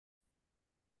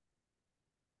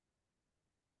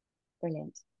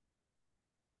Brilliant.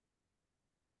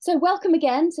 So welcome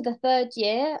again to the third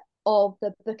year of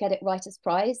the Book Edit Writers'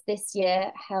 Prize, this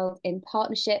year held in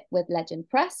partnership with Legend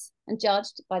Press and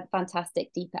judged by the fantastic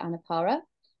Deepa Anapara.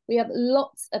 We have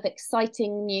lots of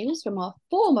exciting news from our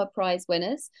former prize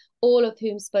winners, all of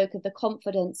whom spoke of the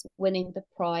confidence winning the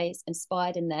prize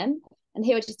inspired in them. And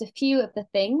here are just a few of the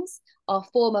things our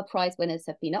former prize winners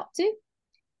have been up to.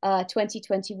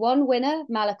 2021 winner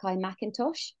Malachi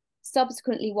McIntosh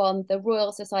subsequently won the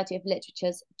Royal Society of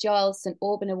Literature's Giles St.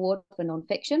 Aubyn Award for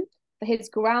Nonfiction for his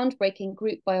groundbreaking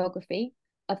group biography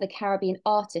of the Caribbean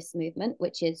artists movement,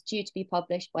 which is due to be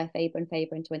published by Faber and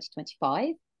Faber in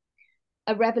 2025.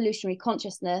 A Revolutionary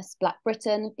Consciousness, Black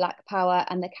Britain, Black Power,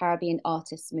 and the Caribbean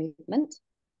Artists Movement.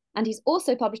 And he's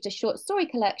also published a short story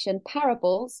collection,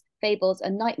 Parables, Fables,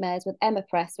 and Nightmares with Emma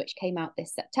Press, which came out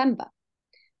this September.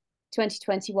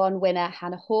 2021 winner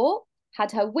Hannah Hoare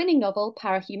had her winning novel,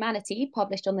 Parahumanity,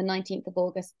 published on the 19th of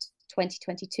August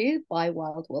 2022 by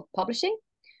Wild Wolf Publishing.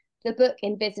 The book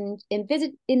envisions,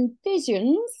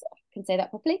 I can say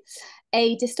that properly,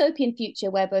 a dystopian future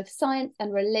where both science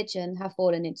and religion have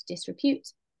fallen into disrepute,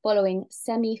 following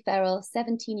semi-feral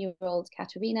 17-year-old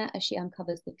Katerina as she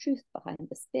uncovers the truth behind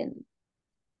the spin.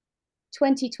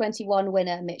 2021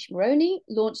 winner Mitch Moroney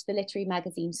launched the literary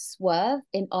magazine Swerve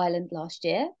in Ireland last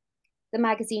year. The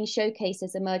magazine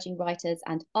showcases emerging writers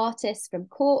and artists from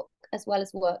Cork, as well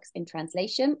as works in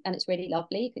translation, and it's really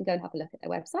lovely. You can go and have a look at their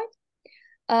website.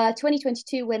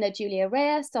 2022 winner Julia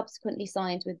Rea subsequently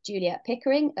signed with Juliet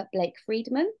Pickering at Blake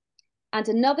Friedman. And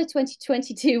another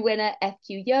 2022 winner,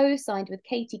 FQ Yo, signed with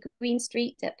Katie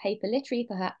Greenstreet at Paper Literary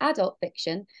for her adult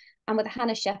fiction and with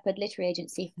Hannah Shepherd Literary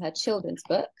Agency for her children's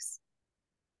books.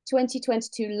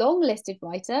 2022 long-listed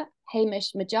writer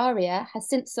Hamish Majaria has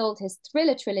since sold his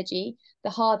thriller trilogy, The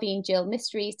Harvey and Jill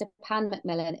Mysteries, to Pan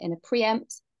Macmillan in a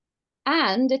preempt.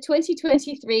 And a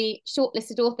 2023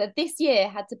 shortlisted author this year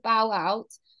had to bow out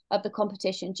of the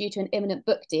competition due to an imminent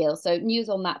book deal. So news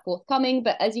on that forthcoming.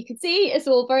 But as you can see, it's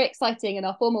all very exciting and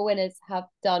our former winners have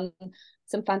done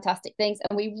some fantastic things.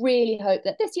 And we really hope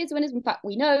that this year's winners, in fact,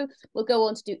 we know, will go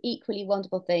on to do equally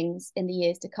wonderful things in the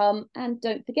years to come. And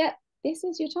don't forget, this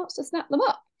is your chance to snap them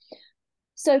up.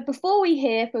 So before we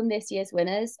hear from this year's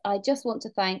winners, I just want to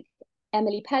thank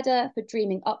Emily Pedder for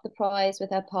dreaming up the prize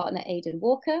with her partner Aidan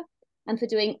Walker and for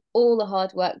doing all the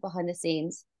hard work behind the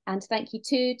scenes. And thank you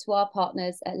too to our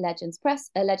partners at Legend Press,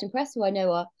 who I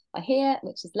know are here,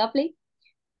 which is lovely.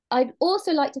 I'd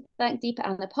also like to thank Deepa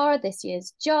Anapara, this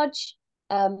year's judge.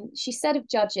 She said of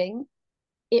judging,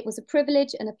 it was a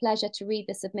privilege and a pleasure to read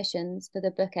the submissions for the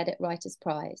Book Edit Writers'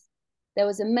 Prize. There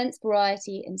was immense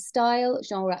variety in style,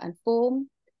 genre, and form,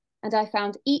 and I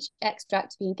found each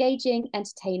extract to be engaging,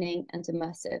 entertaining, and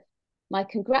immersive. My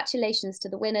congratulations to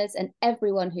the winners and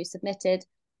everyone who submitted.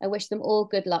 I wish them all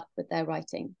good luck with their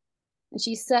writing. And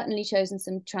she's certainly chosen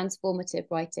some transformative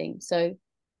writing. So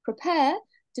prepare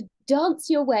to dance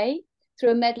your way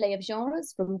through a medley of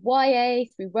genres, from YA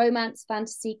through romance,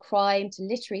 fantasy, crime to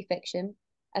literary fiction,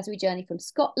 as we journey from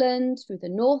Scotland through the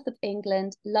north of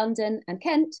England, London and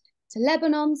Kent, to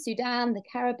Lebanon, Sudan, the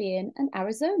Caribbean and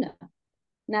Arizona.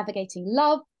 Navigating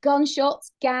love,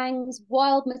 gunshots, gangs,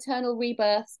 wild maternal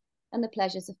rebirths, and the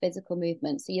pleasures of physical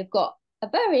movement. So you've got a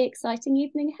very exciting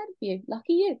evening ahead of you.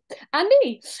 Lucky you and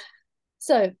me.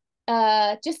 So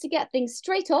just to get things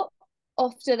straight off,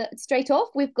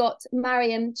 we've got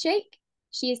Mariam Sheikh.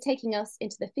 She is taking us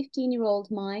into the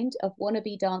 15-year-old mind of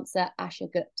wannabe dancer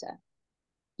Asha Gupta.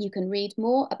 You can read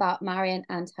more about Mariam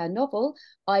and her novel,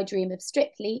 I Dream of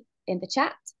Strictly, in the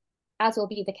chat, as will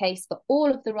be the case for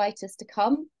all of the writers to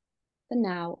come. For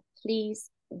now,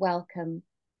 please welcome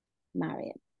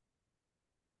Mariam.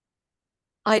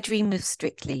 I Dream of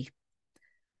Strictly.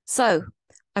 So,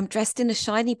 I'm dressed in a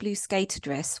shiny blue skater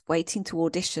dress, waiting to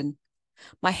audition.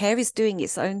 My hair is doing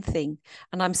its own thing,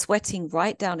 and I'm sweating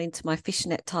right down into my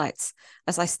fishnet tights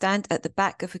as I stand at the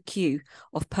back of a queue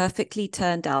of perfectly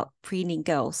turned out preening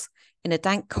girls in a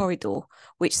dank corridor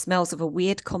which smells of a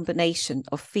weird combination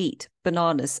of feet,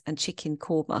 bananas, and chicken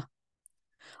korma.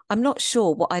 I'm not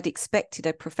sure what I'd expected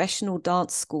a professional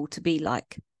dance school to be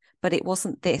like, but it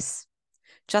wasn't this.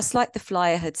 Just like the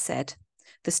flyer had said,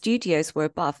 the studios were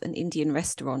above an Indian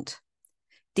restaurant.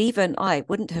 Diva and I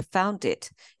wouldn't have found it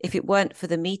if it weren't for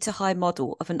the metre-high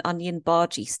model of an onion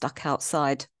bhaji stuck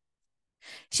outside.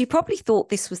 She probably thought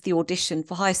this was the audition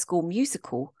for High School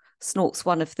Musical, snorts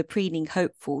one of the preening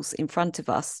hopefuls in front of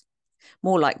us.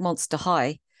 More like Monster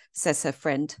High, says her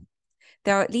friend.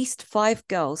 There are at least 5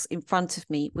 girls in front of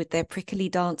me with their prickly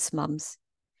dance mums.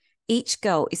 Each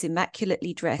girl is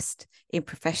immaculately dressed in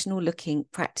professional-looking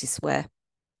practice wear.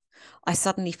 I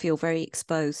suddenly feel very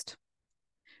exposed.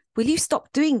 Will you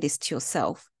stop doing this to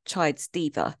yourself? Chides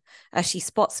Diva as she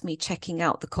spots me checking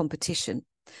out the competition.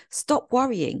 Stop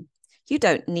worrying. You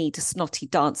don't need a snotty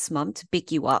dance mum to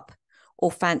big you up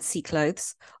or fancy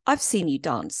clothes. I've seen you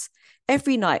dance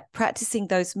every night practicing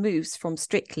those moves from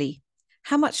Strictly.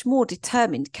 How much more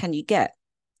determined can you get?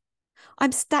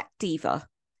 I'm stacked, Diva.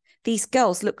 These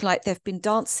girls look like they've been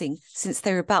dancing since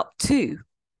they're about 2.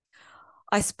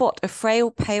 I spot a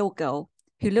frail, pale girl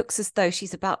who looks as though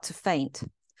she's about to faint.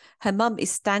 Her mum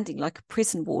is standing like a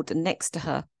prison warden next to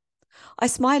her. I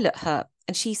smile at her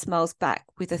and she smiles back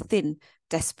with a thin,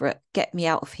 desperate, get me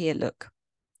out of here look.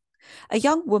 A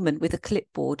young woman with a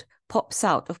clipboard pops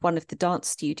out of one of the dance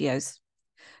studios.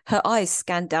 Her eyes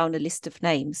scan down a list of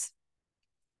names.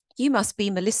 You must be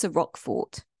Melissa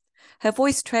Rockfort. Her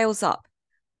voice trails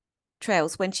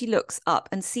when she looks up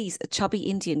and sees a chubby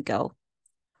Indian girl.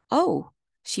 Oh,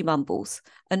 she mumbles,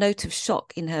 a note of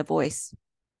shock in her voice.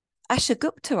 Asha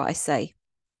Gupta, I say.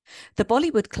 The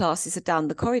Bollywood classes are down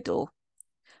the corridor.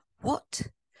 What?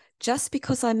 Just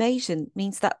because I'm Asian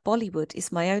means that Bollywood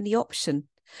is my only option.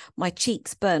 My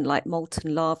cheeks burn like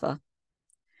molten lava.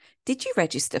 Did you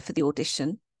register for the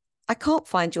audition? I can't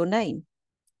find your name.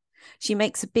 She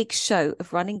makes a big show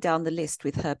of running down the list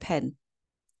with her pen.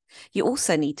 You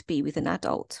also need to be with an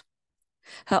adult.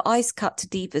 Her eyes cut to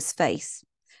Diva's face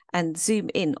and zoom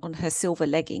in on her silver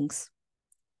leggings.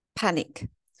 Panic.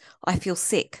 I feel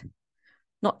sick.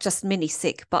 Not just mini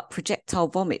sick, but projectile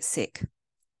vomit sick.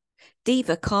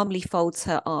 Diva calmly folds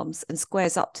her arms and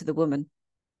squares up to the woman.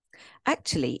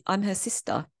 Actually, I'm her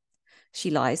sister. She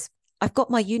lies. I've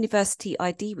got my university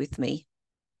ID with me.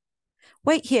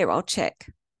 Wait here, I'll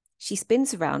check. She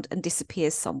spins around and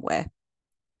disappears somewhere.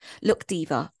 Look,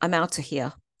 Diva, I'm out of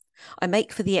here. I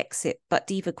make for the exit, but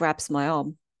Diva grabs my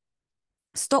arm.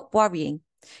 Stop worrying.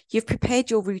 You've prepared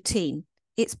your routine.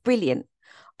 It's brilliant.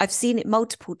 I've seen it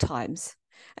multiple times.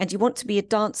 And you want to be a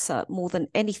dancer more than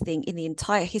anything in the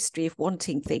entire history of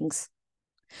wanting things.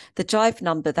 The jive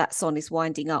number that's on is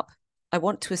winding up. I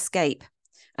want to escape,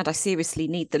 and I seriously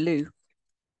need the loo.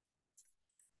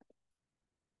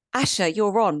 Asha,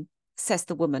 you're on, says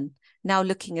the woman, now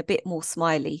looking a bit more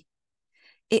smiley.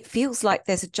 It feels like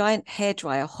there's a giant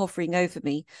hairdryer hovering over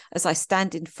me as I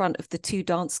stand in front of the 2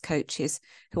 dance coaches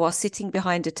who are sitting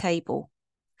behind a table.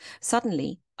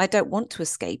 Suddenly, I don't want to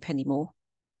escape anymore.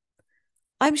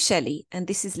 I'm Shelley, and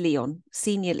this is Leon,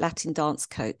 senior Latin dance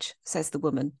coach, says the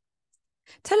woman.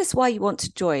 Tell us why you want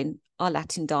to join our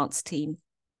Latin dance team.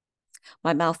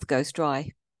 My mouth goes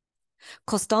dry.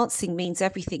 'Cause dancing means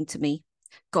everything to me.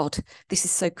 God, this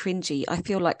is so cringy. I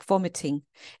feel like vomiting.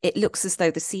 It looks as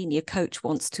though the senior coach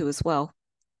wants to as well.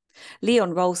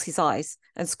 Leon rolls his eyes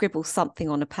and scribbles something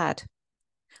on a pad.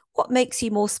 What makes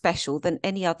you more special than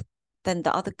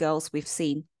the other girls we've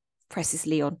seen? Presses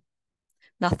Leon.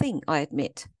 Nothing, I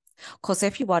admit, 'cause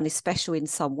everyone is special in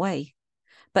some way.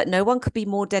 But no one could be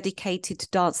more dedicated to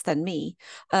dance than me.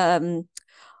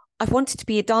 I've wanted to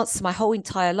be a dancer my whole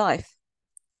entire life.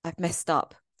 I've messed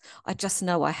up. I just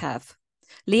know I have.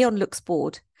 Leon looks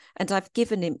bored, and I've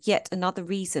given him yet another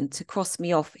reason to cross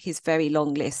me off his very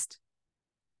long list.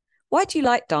 Why do you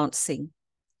like dancing?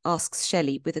 Asks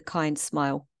Shelley with a kind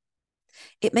smile.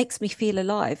 It makes me feel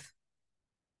alive.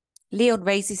 Leon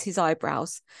raises his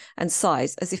eyebrows and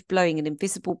sighs as if blowing an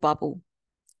invisible bubble.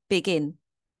 Begin.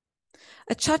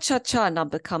 A cha-cha-cha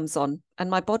number comes on and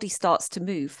my body starts to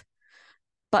move,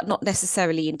 but not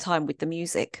necessarily in time with the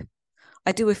music.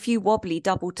 I do a few wobbly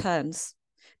double turns.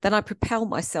 Then I propel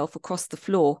myself across the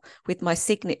floor with my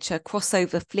signature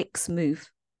crossover flicks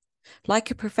move. Like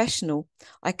a professional,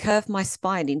 I curve my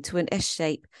spine into an S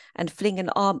shape and fling an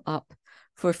arm up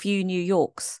for a few New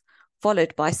Yorks,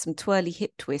 followed by some twirly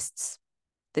hip twists.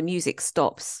 The music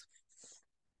stops.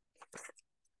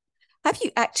 Have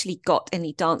you actually got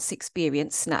any dance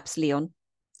experience? Snaps Leon.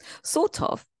 Sort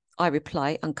of, I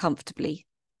reply uncomfortably.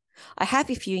 I have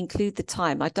if you include the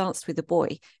time I danced with a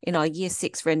boy in our Year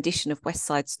 6 rendition of West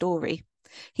Side Story.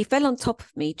 He fell on top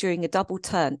of me during a double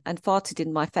turn and farted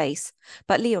in my face,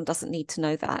 but Leon doesn't need to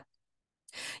know that.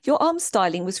 Your arm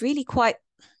styling was really quite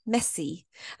messy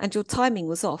and your timing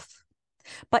was off.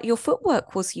 But your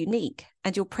footwork was unique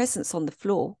and your presence on the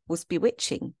floor was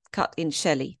bewitching, cut in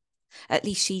Shelley. At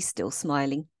least she's still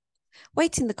smiling.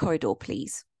 Wait in the corridor,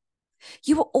 please.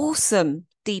 You were awesome,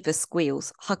 Diva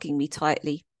squeals, hugging me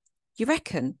tightly. You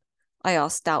reckon? I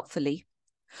asked doubtfully.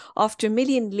 After a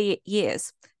million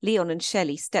years, Leon and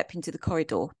Shelley step into the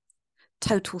corridor.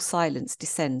 Total silence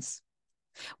descends.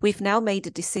 We've now made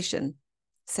a decision,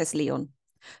 says Leon.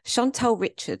 Chantal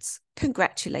Richards,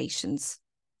 congratulations.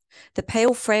 The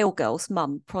pale, frail girl's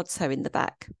mum prods her in the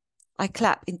back. I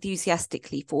clap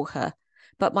enthusiastically for her,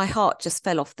 but my heart just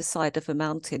fell off the side of a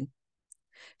mountain.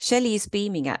 Shelley is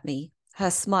beaming at me, her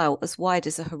smile as wide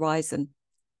as a horizon.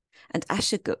 And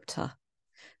Asha Gupta,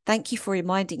 thank you for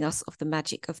reminding us of the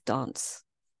magic of dance.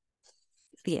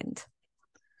 The end.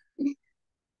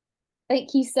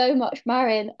 Thank you so much,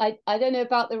 Marion. I don't know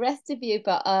about the rest of you,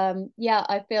 but yeah,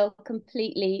 I feel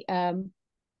completely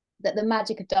that the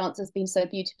magic of dance has been so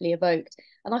beautifully evoked.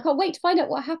 And I can't wait to find out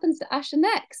what happens to Asha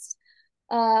next.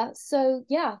 So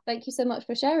yeah, thank you so much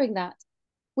for sharing that.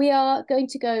 We are going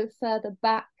to go further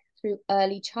back through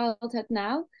early childhood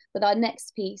now with our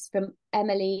next piece from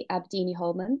Emily Abdini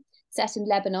Holman, set in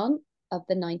Lebanon of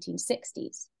the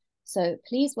 1960s. So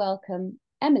please welcome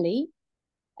Emily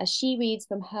as she reads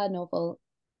from her novel,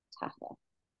 Taffa.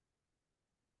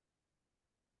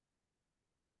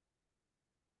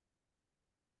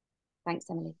 Thanks,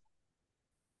 Emily.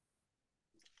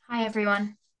 Hi,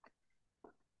 everyone.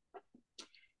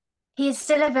 He is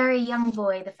still a very young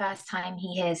boy the first time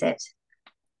he hears it.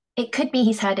 It could be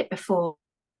he's heard it before.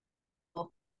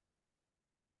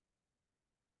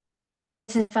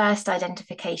 This is first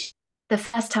identification, the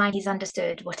first time he's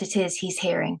understood what it is he's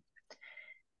hearing.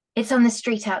 It's on the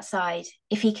street outside.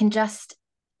 If he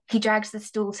drags the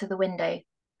stool to the window,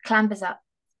 clambers up,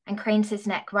 and cranes his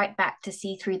neck right back to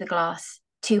see through the glass,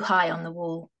 too high on the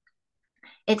wall.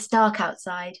 It's dark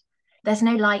outside. There's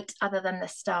no light other than the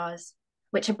stars,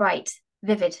 which are bright,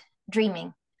 vivid,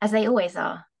 dreaming, as they always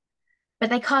are. But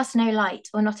they cast no light,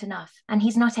 or not enough, and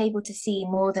he's not able to see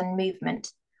more than movement,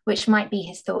 which might be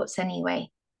his thoughts anyway.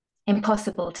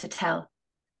 Impossible to tell.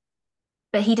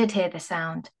 But he did hear the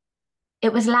sound.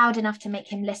 It was loud enough to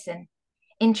make him listen,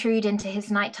 intrude into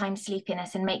his nighttime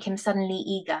sleepiness and make him suddenly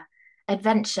eager.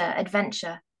 Adventure,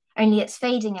 adventure, only it's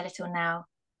fading a little now.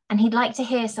 And he'd like to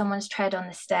hear someone's tread on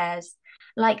the stairs,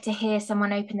 like to hear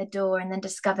someone open the door and then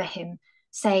discover him,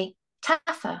 say,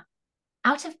 Taffa,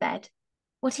 out of bed?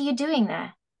 What are you doing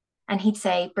there? And he'd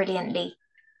say brilliantly,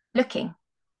 looking.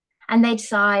 And they'd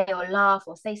sigh or laugh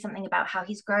or say something about how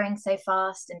he's growing so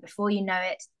fast and before you know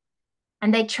it.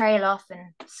 And they'd trail off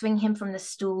and swing him from the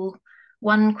stool,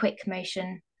 one quick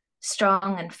motion,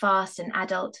 strong and fast and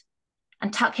adult,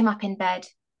 and tuck him up in bed,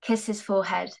 kiss his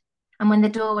forehead. And when the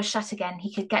door was shut again,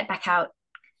 he could get back out,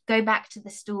 go back to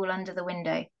the stool under the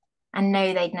window, and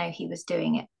know they'd know he was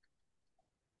doing it.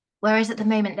 Whereas at the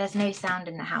moment, there's no sound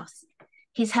in the house.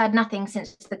 He's heard nothing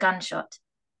since the gunshot,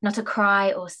 not a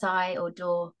cry or sigh or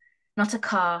door, not a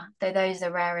car, though those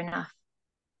are rare enough.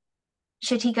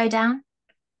 Should he go down?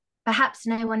 Perhaps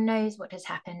no one knows what has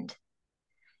happened.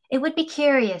 It would be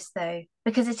curious, though,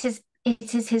 because it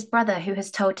is his brother who has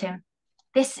told him,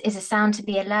 this is a sound to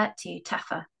be alert to,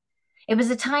 Taffa. It was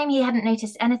a time he hadn't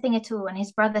noticed anything at all, and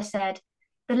his brother said,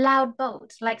 the loud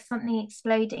bolt, like something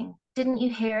exploding. Didn't you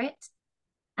hear it?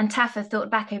 And Taffa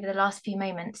thought back over the last few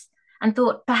moments and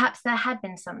thought perhaps there had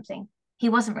been something. He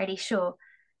wasn't really sure,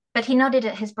 but he nodded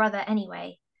at his brother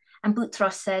anyway. And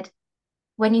Boutros said,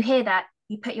 when you hear that,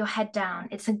 you put your head down.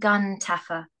 It's a gun,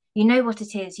 Taffa. You know what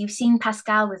it is. You've seen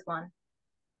Pascal with one.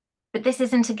 But this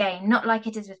isn't a game, not like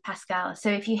it is with Pascal.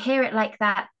 So if you hear it like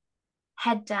that,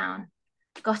 head down.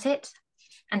 Got it?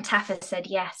 And Taffa said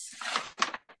yes.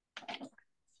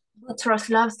 Boutros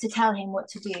loves to tell him what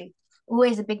to do.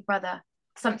 Always a big brother.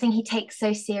 Something he takes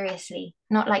so seriously,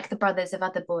 not like the brothers of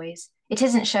other boys. It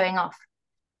isn't showing off.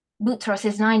 Boutros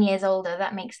is 9 years older,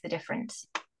 that makes the difference.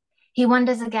 He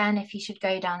wonders again if he should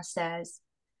go downstairs.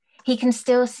 He can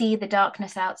still see the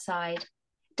darkness outside,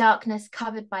 darkness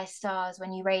covered by stars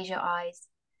when you raise your eyes.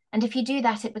 And if you do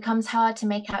that, it becomes hard to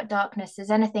make out darkness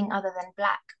as anything other than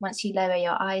black once you lower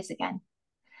your eyes again.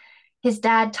 His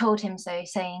dad told him so,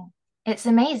 saying, it's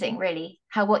amazing, really,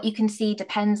 how what you can see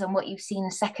depends on what you've seen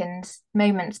seconds,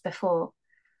 moments before.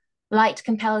 Light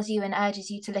compels you and urges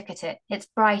you to look at it. It's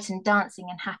bright and dancing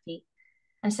and happy,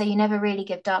 and so you never really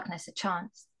give darkness a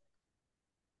chance.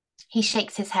 He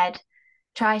shakes his head,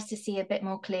 tries to see a bit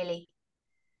more clearly.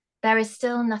 There is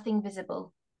still nothing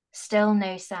visible, still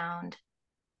no sound,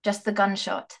 just the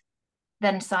gunshot,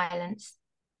 then silence.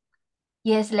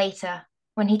 Years later,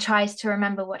 when he tries to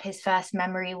remember what his first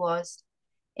memory was,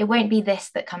 it won't be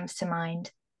this that comes to mind.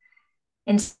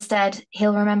 Instead,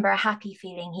 he'll remember a happy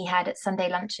feeling he had at Sunday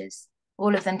lunches,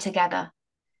 all of them together,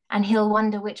 and he'll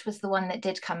wonder which was the one that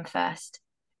did come first,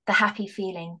 the happy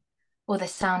feeling or the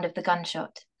sound of the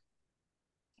gunshot.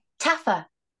 Taffa!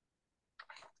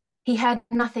 He heard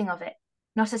nothing of it,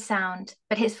 not a sound,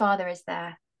 but his father is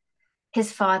there.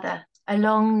 His father, a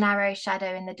long, narrow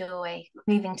shadow in the doorway,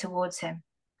 moving towards him.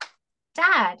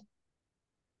 Dad!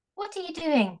 What are you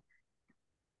doing?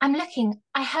 I'm looking.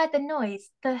 I heard the noise.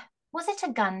 Was it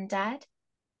a gun, Dad?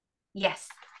 Yes.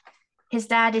 His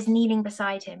dad is kneeling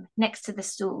beside him, next to the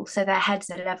stool, so their heads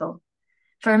are level.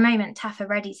 For a moment, Taffa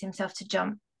readies himself to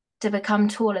jump, to become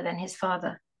taller than his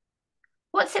father.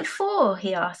 What's it for?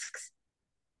 He asks.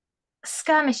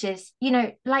 Skirmishes,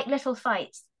 like little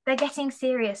fights. They're getting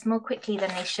serious more quickly than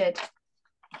they should.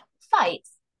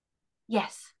 Fights?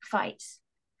 Yes, fights.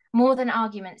 More than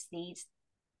arguments, these.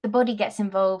 The body gets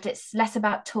involved. It's less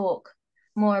about talk,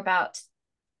 more about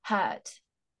hurt.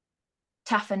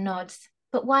 Taffa nods.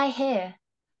 But why here?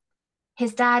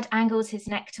 His dad angles his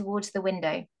neck towards the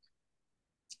window.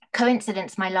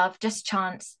 Coincidence, my love, just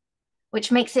chance,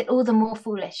 which makes it all the more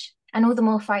foolish and all the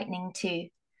more frightening too.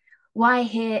 Why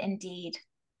here indeed?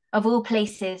 Of all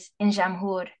places in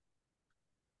Jamhur.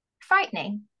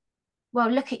 Frightening? Well,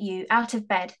 look at you, out of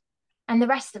bed, and the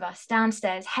rest of us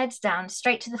downstairs, heads down,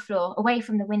 straight to the floor, away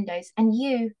from the windows, and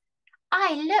you,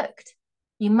 I looked.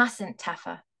 You mustn't,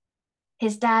 Taffa.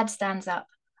 His dad stands up,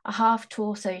 a half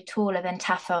torso taller than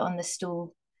Taffa on the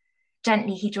stool.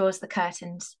 Gently he draws the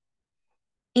curtains.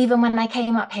 Even when I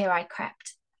came up here, I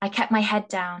crept. I kept my head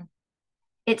down.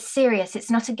 It's serious,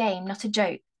 it's not a game, not a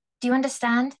joke. Do you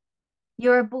understand?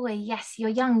 You're a boy, yes, you're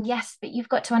young, yes, but you've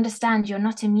got to understand you're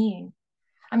not immune.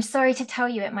 I'm sorry to tell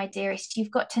you it, my dearest, you've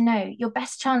got to know, your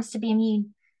best chance to be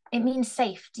immune, it means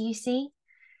safe, do you see?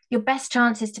 Your best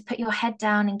chance is to put your head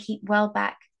down and keep well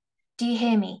back. Do you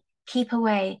hear me? Keep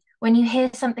away. When you hear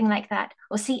something like that,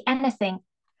 or see anything.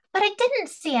 But I didn't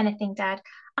see anything, Dad.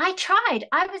 I tried,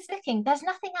 I was looking, there's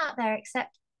nothing out there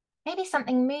except maybe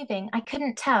something moving, I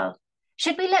couldn't tell.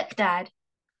 Should we look, Dad?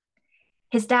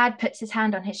 His dad puts his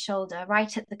hand on his shoulder,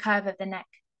 right at the curve of the neck,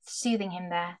 soothing him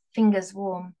there, fingers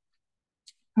warm.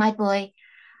 My boy,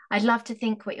 I'd love to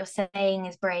think what you're saying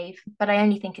is brave, but I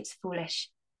only think it's foolish.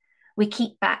 We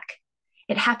keep back.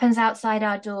 It happens outside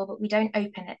our door, but we don't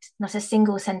open it, not a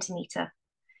single centimetre,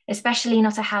 especially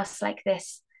not a house like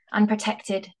this,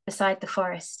 unprotected beside the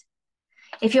forest.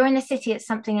 If you're in the city, it's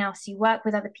something else. You work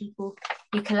with other people,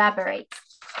 you collaborate.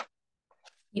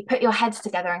 You put your heads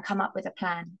together and come up with a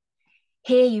plan.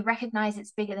 Here you recognize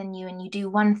it's bigger than you and you do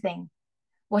one thing.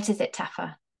 What is it,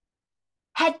 Taffa?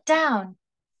 Head down.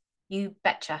 You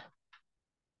betcha.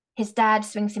 His dad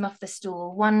swings him off the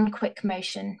stool, one quick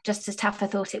motion, just as Taffa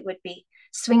thought it would be,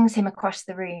 swings him across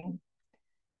the room.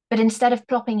 But instead of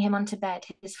plopping him onto bed,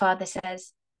 his father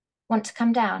says, want to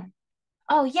come down?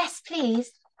 Oh, yes,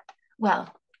 please.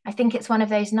 Well, I think it's one of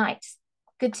those nights.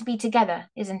 Good to be together,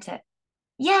 isn't it?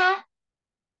 Yeah.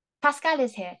 Pascal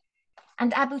is here.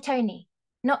 And Abu Tony.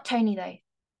 Not Tony, though.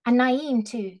 And Naeem,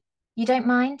 too. You don't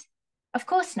mind? Of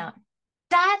course not.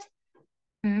 Dad?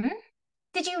 Hmm?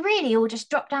 Did you really all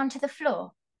just drop down to the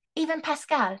floor? Even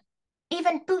Pascal?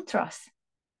 Even Boutros?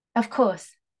 Of course.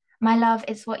 My love,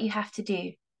 it's what you have to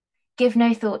do. Give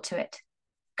no thought to it.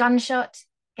 Gunshot,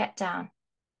 get down.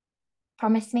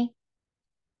 Promise me?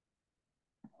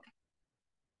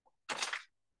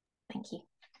 Thank you.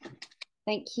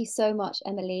 Thank you so much,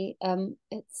 Emily.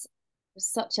 It's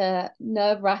such a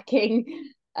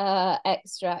nerve-wracking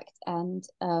extract, and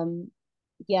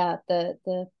yeah,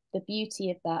 the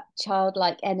beauty of that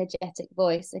childlike, energetic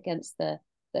voice against the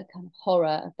kind of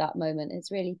horror of that moment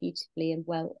is really beautifully and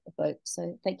well evoked.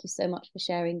 So thank you so much for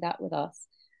sharing that with us.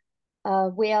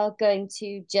 We are going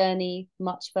to journey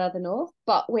much further north,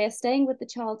 but we're staying with the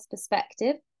child's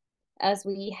perspective as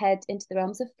we head into the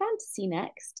realms of fantasy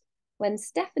next, when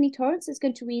Stephanie Torrance is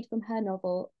going to read from her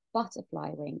novel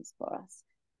Butterfly Wings for us.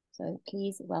 So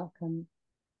please welcome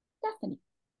Stephanie.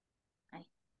 Hi.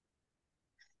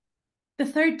 The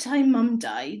third time Mum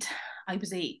died, I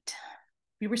was 8.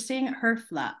 We were staying at her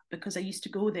flat because I used to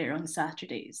go there on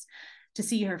Saturdays to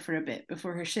see her for a bit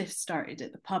before her shift started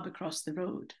at the pub across the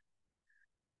road.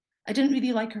 I didn't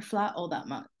really like her flat all that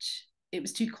much. It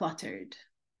was too cluttered.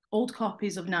 Old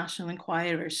copies of National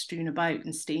Enquirer strewn about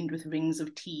and stained with rings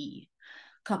of tea,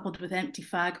 coupled with empty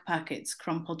fag packets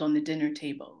crumpled on the dinner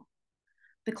table.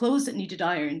 The clothes that needed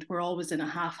ironed were always in a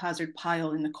haphazard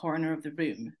pile in the corner of the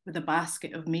room, with a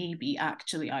basket of maybe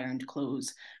actually ironed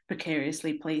clothes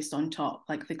precariously placed on top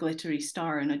like the glittery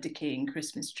star on a decaying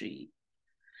Christmas tree.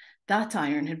 That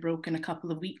iron had broken a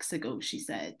couple of weeks ago, she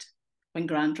said, when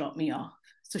Gran dropped me off,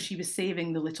 so she was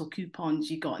saving the little coupons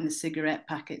you got in the cigarette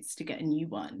packets to get a new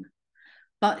one.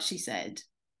 But, she said,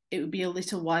 it would be a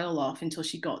little while off until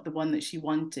she got the one that she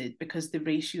wanted because the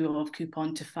ratio of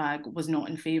coupon to fag was not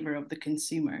in favour of the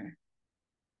consumer.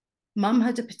 Mum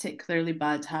had a particularly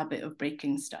bad habit of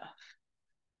breaking stuff.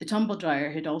 The tumble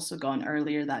dryer had also gone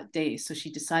earlier that day, so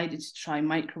she decided to try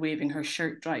microwaving her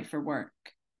shirt dry for work.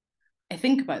 I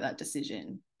think about that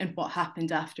decision and what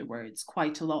happened afterwards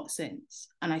quite a lot since,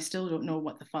 and I still don't know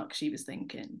what the fuck she was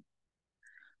thinking.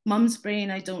 Mum's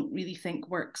brain, I don't really think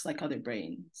works like other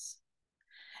brains.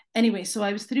 Anyway, so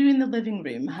I was through in the living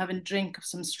room having a drink of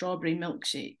some strawberry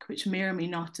milkshake, which may or may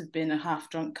not have been a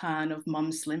half-drunk can of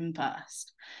Mum's Slim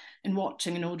Fast, and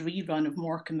watching an old rerun of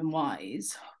Morecambe and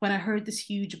Wise, when I heard this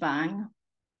huge bang.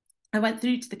 I went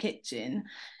through to the kitchen,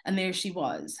 and there she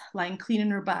was, lying clean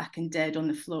on her back and dead on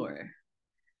the floor.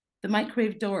 The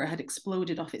microwave door had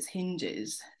exploded off its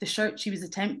hinges. The shirt she was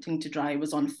attempting to dry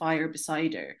was on fire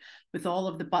beside her, with all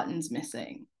of the buttons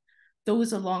missing.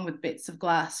 Those, along with bits of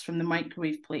glass from the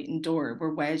microwave plate and door,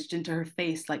 were wedged into her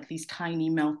face like these tiny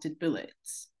melted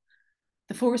bullets.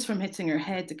 The force from hitting her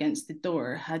head against the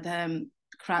door had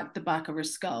cracked the back of her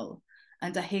skull,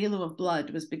 and a halo of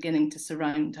blood was beginning to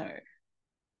surround her.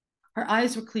 Her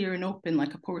eyes were clear and open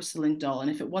like a porcelain doll,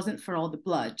 and if it wasn't for all the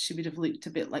blood, she would have looked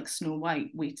a bit like Snow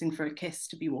White waiting for a kiss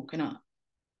to be woken up.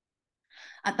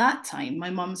 At that time, my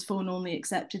mum's phone only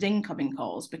accepted incoming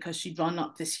calls because she'd run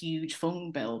up this huge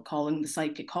phone bill calling the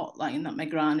psychic hotline that my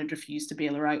gran had refused to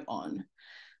bail her out on.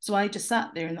 So I just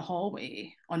sat there in the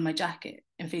hallway on my jacket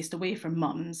and faced away from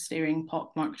Mum's staring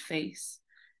pockmarked face.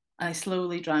 And I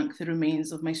slowly drank the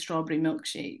remains of my strawberry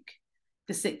milkshake,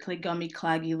 the sickly, gummy,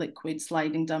 claggy liquid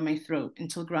sliding down my throat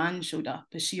until Gran showed up,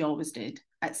 as she always did,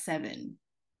 at 7.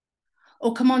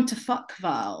 "Oh, come on to fuck,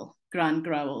 Val," Gran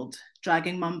growled,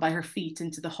 dragging Mum by her feet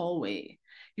into the hallway.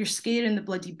 "You're scaring the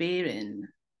bloody Baron."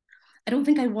 I don't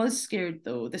think I was scared,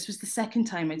 though. This was the second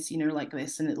time I'd seen her like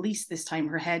this, and at least this time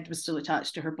her head was still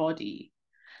attached to her body.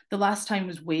 The last time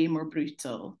was way more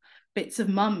brutal. Bits of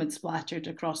Mum had splattered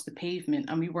across the pavement,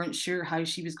 and we weren't sure how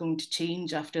she was going to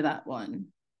change after that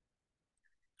one.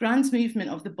 Gran's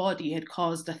movement of the body had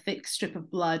caused a thick strip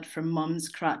of blood from Mum's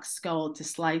cracked skull to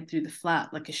slide through the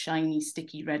flat like a shiny,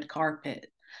 sticky red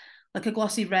carpet, like a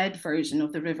glossy red version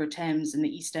of the River Thames in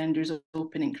the EastEnders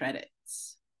opening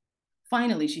credits.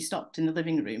 Finally, she stopped in the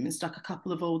living room and stuck a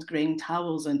couple of old greying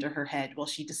towels under her head while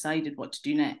she decided what to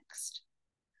do next.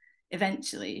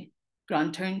 Eventually,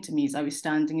 Gran turned to me as I was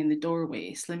standing in the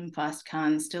doorway, Slim Fast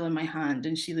can still in my hand,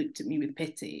 and she looked at me with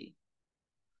pity.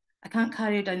 "I can't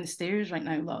carry her down the stairs right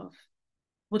now, love.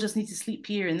 We'll just need to sleep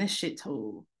here in this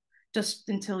shithole, just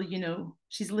until,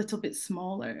 she's a little bit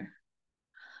smaller."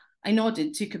 I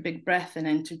nodded, took a big breath, and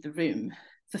entered the room.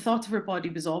 The thought of her body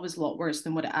was always a lot worse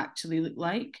than what it actually looked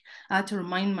like. I had to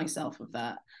remind myself of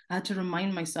that. I had to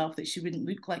remind myself that she wouldn't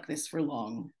look like this for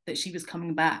long, that she was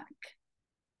coming back.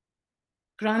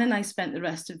 Gran and I spent the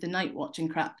rest of the night watching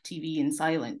crap TV in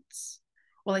silence.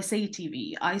 Well, I say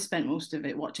TV, I spent most of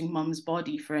it watching Mum's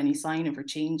body for any sign of her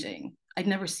changing. I'd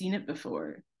never seen it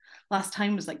before. Last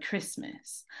time was like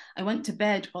Christmas. I went to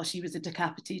bed while she was a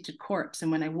decapitated corpse,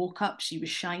 and when I woke up, she was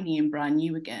shiny and brand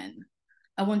new again.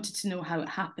 I wanted to know how it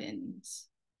happens.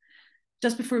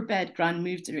 Just before bed, Gran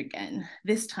moved her again,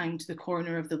 this time to the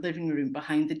corner of the living room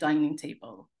behind the dining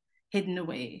table, hidden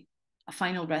away, a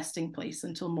final resting place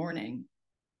until morning.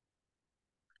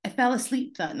 I fell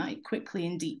asleep that night quickly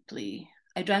and deeply.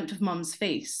 I dreamt of Mum's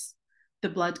face, the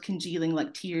blood congealing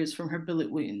like tears from her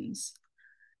bullet wounds.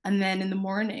 And then in the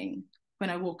morning, when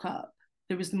I woke up,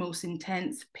 there was the most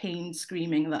intense pain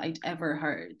screaming that I'd ever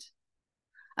heard.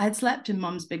 I had slept in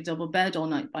Mum's big double bed all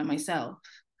night by myself.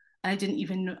 I didn't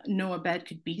even know a bed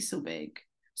could be so big.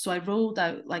 So I rolled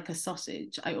out like a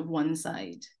sausage out of one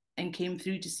side and came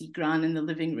through to see Gran in the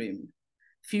living room,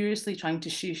 furiously trying to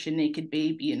shush a naked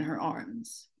baby in her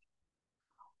arms.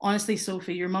 "Honestly,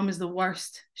 Sophie, your mum is the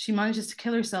worst. She manages to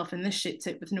kill herself in this shit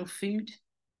tip with no food."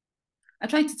 I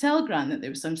tried to tell Gran that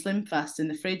there was some Slim Fast in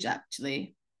the fridge,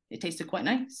 actually. It tasted quite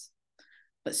nice.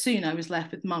 But soon I was left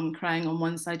with Mum crying on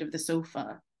one side of the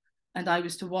sofa, and I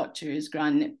was to watch her as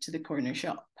Gran nipped to the corner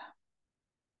shop.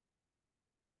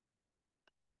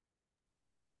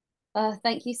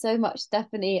 Thank you so much,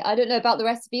 Stephanie. I don't know about the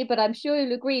rest of you, but I'm sure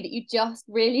you'll agree that you just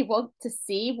really want to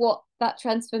see what that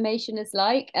transformation is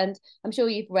like. And I'm sure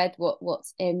you've read what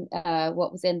was in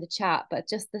the chat, but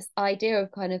just this idea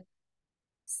of kind of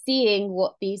seeing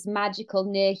what these magical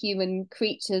near human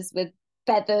creatures with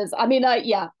feathers. I mean,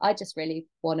 I just really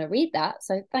want to read that.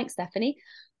 So thanks, Stephanie.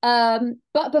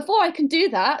 But before I can do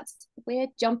that, we're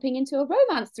jumping into a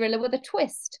romance thriller with a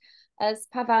twist, as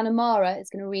Pavan Amara is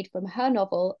going to read from her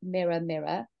novel, Mirror,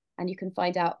 Mirror, and you can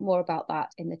find out more about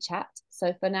that in the chat.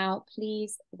 So for now,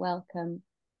 please welcome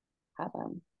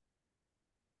Pavan.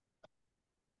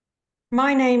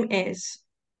 My name is.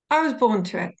 I was born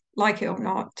to it, like it or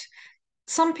not.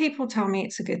 Some people tell me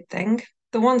it's a good thing.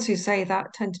 The ones who say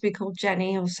that tend to be called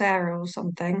Jenny or Sarah or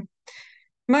something.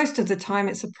 Most of the time,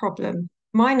 it's a problem.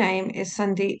 My name is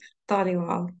Sandeep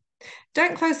Dhaliwal.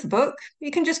 Don't close the book.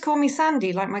 You can just call me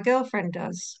Sandy like my girlfriend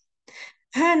does.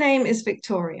 Her name is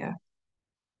Victoria.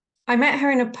 I met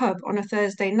her in a pub on a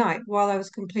Thursday night while I was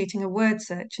completing a word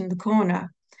search in the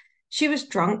corner. She was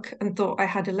drunk and thought I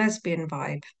had a lesbian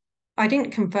vibe. I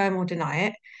didn't confirm or deny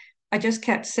it. I just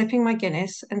kept sipping my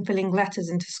Guinness and filling letters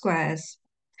into squares.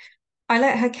 I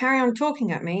let her carry on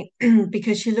talking at me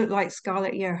because she looked like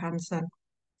Scarlett Johansson.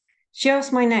 She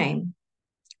asked my name.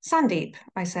 Sandeep,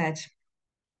 I said.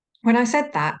 When I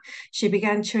said that, she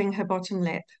began chewing her bottom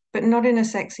lip, but not in a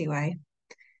sexy way.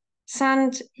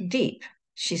 Sand deep,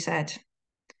 she said.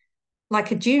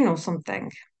 Like a dune or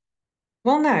something.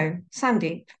 Well, no,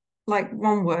 Sandeep, like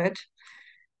one word.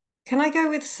 Can I go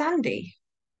with Sandy?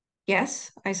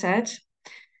 Yes, I said.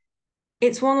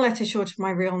 It's one letter short of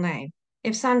my real name.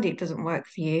 If Sandeep doesn't work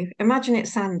for you, imagine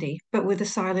it's Sandy, but with a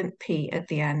silent P at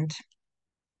the end.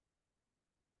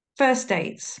 First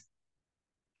dates.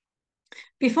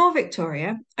 Before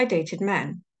Victoria, I dated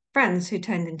men, friends who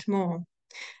turned into more.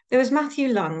 There was Matthew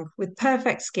Lung with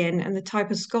perfect skin and the type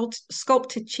of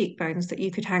sculpted cheekbones that you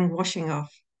could hang washing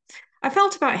off. I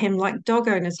felt about him like dog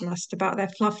owners must about their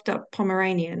fluffed up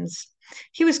Pomeranians.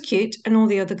 He was cute and all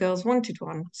the other girls wanted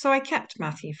one, so I kept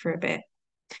Matthew for a bit.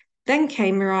 Then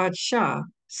came Miraj Shah,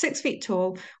 6 feet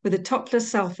tall, with a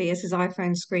topless selfie as his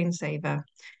iPhone screensaver.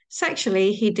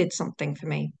 Sexually, he did something for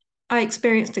me. I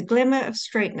experienced a glimmer of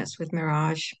straightness with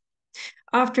Miraj.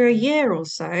 After a year or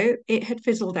so, it had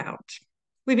fizzled out.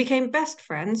 We became best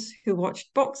friends who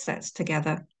watched box sets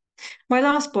together. My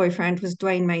last boyfriend was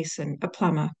Dwayne Mason, a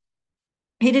plumber.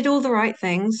 He did all the right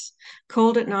things,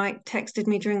 called at night, texted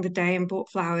me during the day, and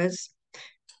bought flowers.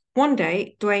 One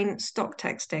day, Dwayne stopped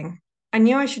texting. I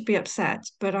knew I should be upset,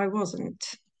 but I wasn't.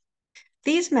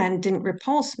 These men didn't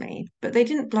repulse me, but they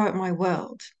didn't blow up my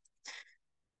world.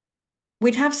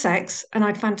 We'd have sex, and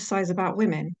I'd fantasize about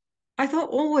women. I thought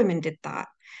all women did that.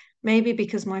 Maybe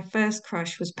because my first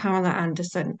crush was Pamela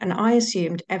Anderson, and I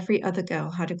assumed every other girl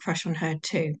had a crush on her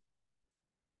too.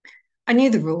 I knew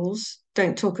the rules.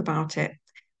 Don't talk about it.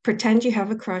 Pretend you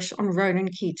have a crush on Ronan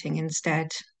Keating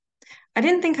instead. I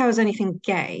didn't think I was anything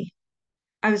gay.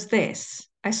 I was this.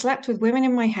 I slept with women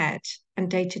in my head and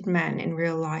dated men in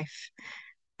real life.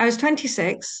 I was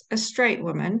 26, a straight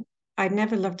woman. I'd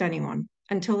never loved anyone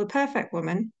until the perfect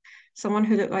woman, someone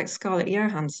who looked like Scarlett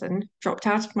Johansson, dropped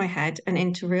out of my head and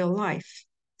into real life.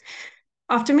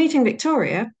 After meeting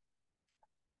Victoria,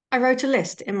 I wrote a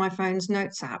list in my phone's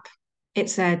notes app. It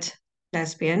said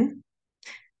lesbian,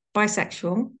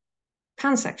 bisexual,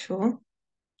 pansexual,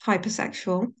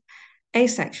 hypersexual,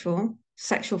 asexual,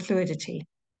 sexual fluidity.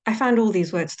 I found all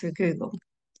these words through Google.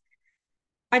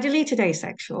 I deleted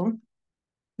asexual,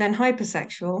 then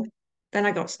hypersexual, then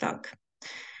I got stuck.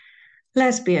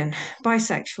 Lesbian,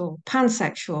 bisexual,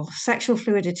 pansexual, sexual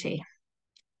fluidity.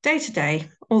 Day to day,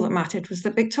 all that mattered was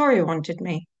that Victoria wanted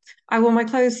me. I wore my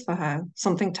clothes for her,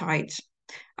 something tight.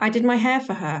 I did my hair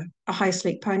for her, a high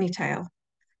sleek ponytail.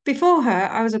 Before her,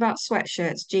 I was about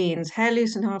sweatshirts, jeans, hair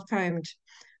loose and half combed.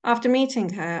 After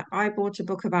meeting her, I bought a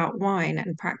book about wine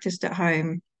and practiced at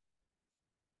home.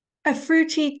 A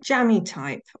fruity, jammy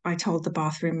type, I told the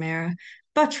bathroom mirror.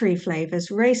 Buttery flavours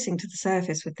racing to the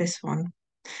surface with this one.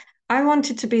 I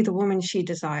wanted to be the woman she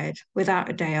desired, without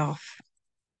a day off.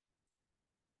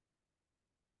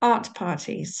 Art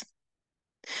parties.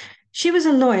 She was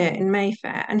a lawyer in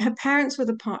Mayfair, and her parents were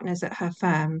the partners at her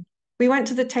firm. We went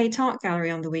to the Tate Art Gallery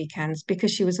on the weekends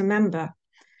because she was a member.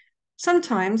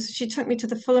 Sometimes she took me to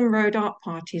the Fulham Road art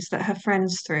parties that her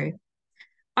friends threw.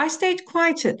 I stayed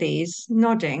quiet at these,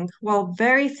 nodding, while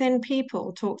very thin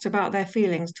people talked about their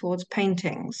feelings towards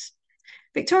paintings.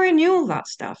 Victoria knew all that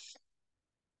stuff.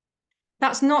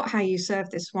 That's not how you serve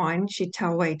this wine, she'd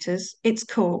tell waiters. It's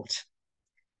corked.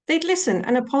 They'd listen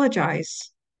and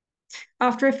apologise.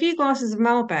 After a few glasses of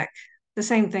Malbec, the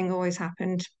same thing always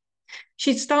happened.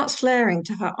 She'd start swearing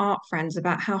to her art friends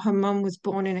about how her mum was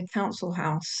born in a council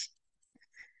house.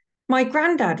 My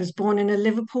granddad was born in a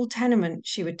Liverpool tenement,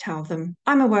 she would tell them.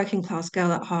 I'm a working class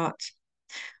girl at heart.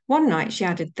 One night she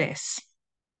added this.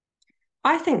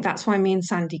 I think that's why me and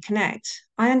Sandy connect.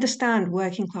 I understand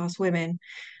working class women.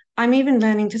 I'm even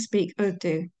learning to speak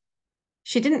Urdu.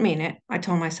 She didn't mean it, I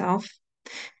told myself.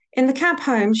 In the cab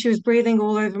home, she was breathing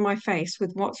all over my face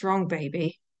with "What's wrong,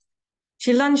 baby?"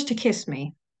 She lunged to kiss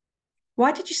me.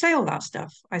 Why did you say all that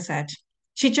stuff? I said.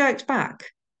 She jerked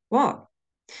back. What?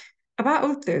 About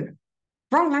Urdu.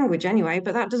 Wrong language anyway,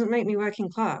 but that doesn't make me working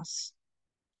class.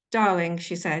 Darling,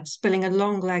 she said, spilling a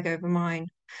long leg over mine.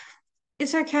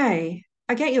 It's okay.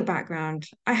 I get your background.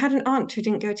 I had an aunt who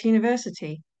didn't go to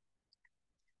university.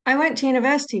 I went to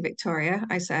university, Victoria,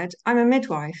 I said. I'm a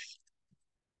midwife.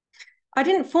 I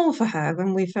didn't fall for her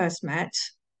when we first met.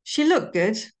 She looked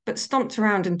good, but stomped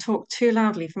around and talked too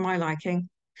loudly for my liking.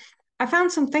 I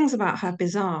found some things about her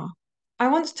bizarre. I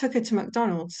once took her to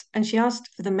McDonald's and she asked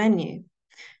for the menu.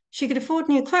 She could afford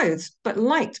new clothes, but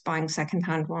liked buying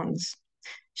second-hand ones.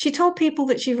 She told people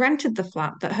that she rented the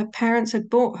flat that her parents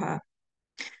had bought her.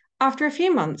 After a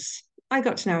few months, I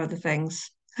got to know other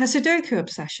things. Her Sudoku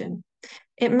obsession.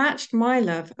 It matched my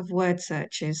love of word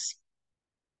searches.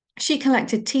 She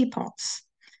collected teapots.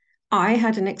 I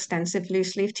had an extensive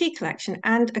loose-leaf tea collection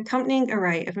and accompanying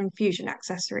array of infusion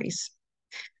accessories.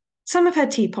 Some of her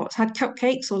teapots had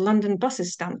cupcakes or London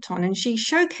buses stamped on, and she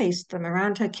showcased them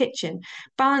around her kitchen,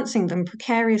 balancing them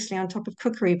precariously on top of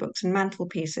cookery books and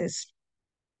mantelpieces.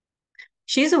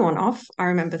 She's a one-off, I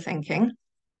remember thinking.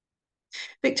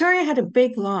 Victoria had a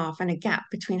big laugh and a gap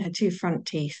between her two front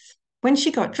teeth. When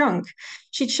she got drunk,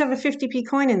 she'd shove a 50p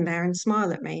coin in there and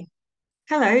smile at me.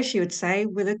 Hello, she would say,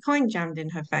 with a coin jammed in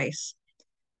her face.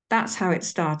 That's how it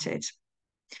started.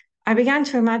 I began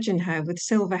to imagine her with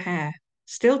silver hair,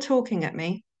 still talking at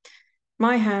me,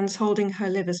 my hands holding her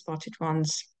liver-spotted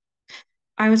ones.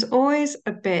 I was always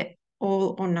a bit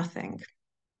all or nothing.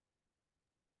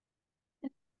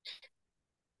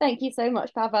 Thank you so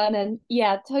much, Pavan. And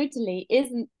yeah, totally.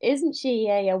 Isn't she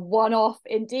a one-off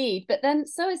indeed? But then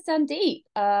so is Sandeep.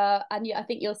 And I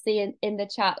think you'll see in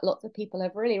the chat, lots of people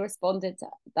have really responded to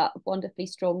that wonderfully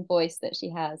strong voice that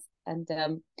she has. And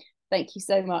thank you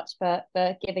so much for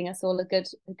giving us all a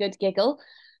good giggle.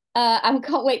 And we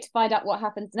can't wait to find out what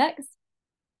happens next.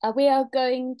 We are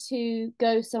going to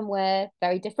go somewhere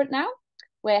very different now.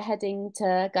 We're heading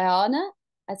to Guyana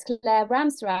as Claire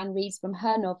Ramsaran reads from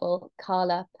her novel,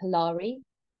 Kala Polari.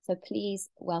 So please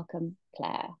welcome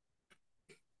Claire.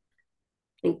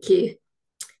 Thank you.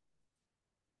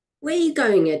 Where are you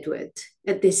going, Edward,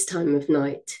 at this time of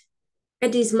night?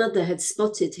 Eddie's mother had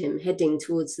spotted him heading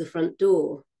towards the front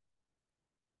door.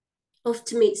 Off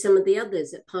to meet some of the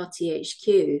others at Party HQ.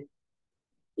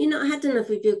 You not had enough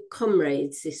of your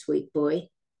comrades this week, boy?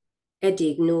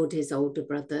 Eddie ignored his older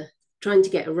brother, trying to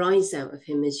get a rise out of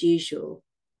him as usual.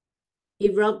 He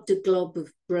rubbed a glob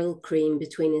of Brill cream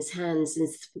between his hands and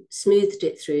smoothed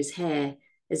it through his hair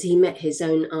as he met his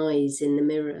own eyes in the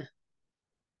mirror.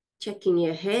 Checking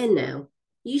your hair now?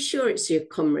 You sure it's your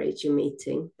comrade you're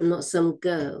meeting and not some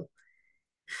girl?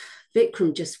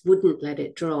 Vikram just wouldn't let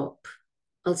it drop.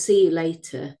 I'll see you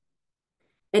later.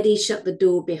 Eddie shut the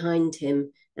door behind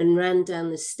him and ran down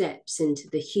the steps into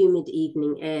the humid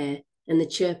evening air and the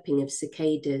chirping of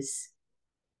cicadas.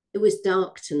 It was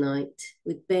dark tonight,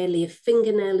 with barely a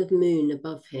fingernail of moon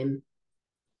above him.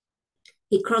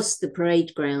 He crossed the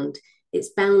parade ground, its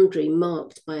boundary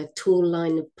marked by a tall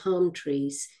line of palm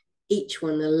trees, each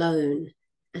one alone,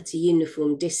 at a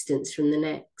uniform distance from the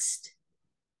next.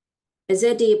 As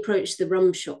Eddie approached the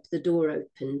rum shop, the door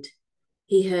opened.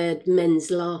 He heard men's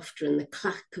laughter and the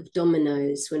clack of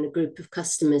dominoes when a group of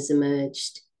customers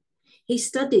emerged. He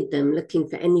studied them, looking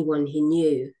for anyone he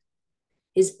knew.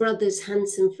 His brother's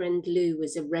handsome friend Lou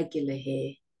was a regular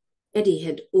here. Eddie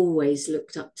had always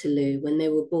looked up to Lou when they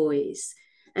were boys,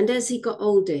 and as he got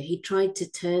older, he tried to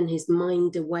turn his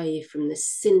mind away from the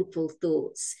sinful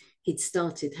thoughts he'd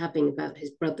started having about his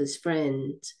brother's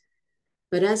friend.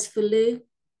 But as for Lou,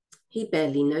 he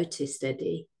barely noticed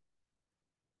Eddie.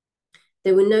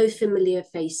 There were no familiar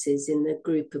faces in the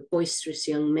group of boisterous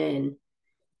young men.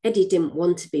 Eddie didn't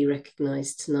want to be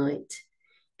recognised tonight.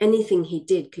 Anything he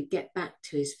did could get back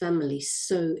to his family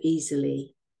so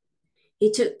easily.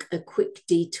 He took a quick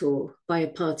detour via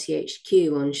Party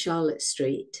HQ on Charlotte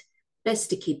Street, best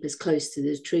to keep as close to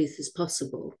the truth as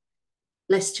possible.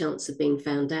 Less chance of being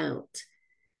found out.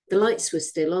 The lights were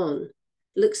still on.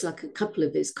 Looks like a couple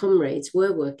of his comrades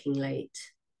were working late.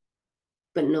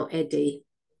 But not Eddie,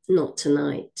 not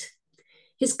tonight.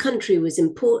 His country was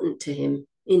important to him,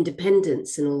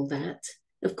 independence and all that.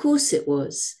 Of course it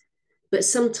was. But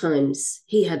sometimes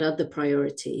he had other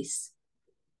priorities.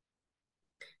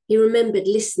 He remembered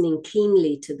listening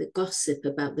keenly to the gossip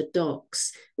about the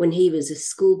docks when he was a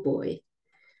schoolboy.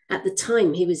 At the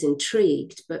time, he was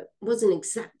intrigued, but wasn't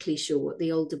exactly sure what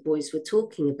the older boys were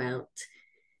talking about.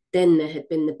 Then there had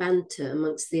been the banter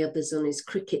amongst the others on his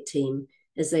cricket team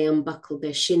as they unbuckled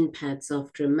their shin pads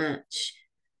after a match.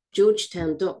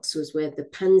 Georgetown Docks was where the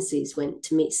pansies went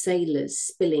to meet sailors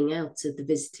spilling out of the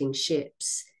visiting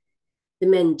ships. The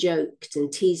men joked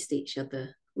and teased each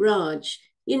other. Raj,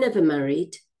 you never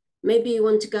married. Maybe you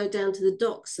want to go down to the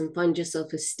docks and find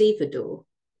yourself a stevedore.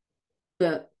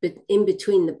 But in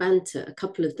between the banter, a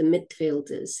couple of the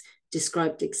midfielders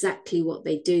described exactly what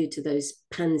they do to those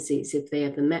pansies if they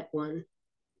ever met one.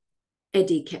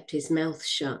 Eddie kept his mouth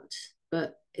shut,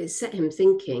 but it set him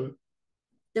thinking.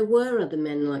 There were other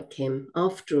men like him,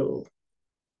 after all.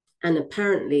 And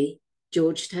apparently,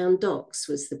 Georgetown Docks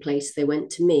was the place they went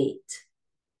to meet.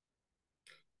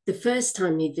 The first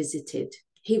time he visited,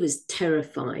 he was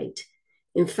terrified.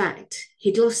 In fact,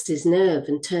 he'd lost his nerve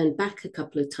and turned back a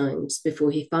couple of times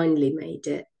before he finally made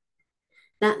it.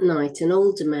 That night, an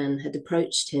older man had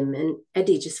approached him and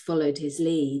Eddie just followed his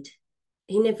lead.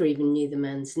 He never even knew the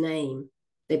man's name.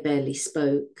 They barely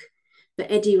spoke. But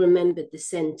Eddie remembered the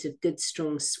scent of good,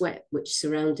 strong sweat which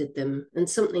surrounded them and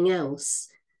something else,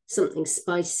 something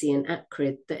spicy and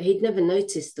acrid that he'd never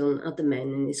noticed on other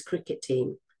men in his cricket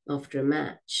team after a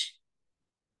match.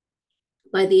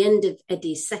 By the end of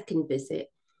Eddie's second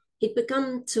visit, he'd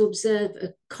begun to observe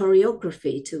a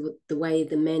choreography to the way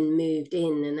the men moved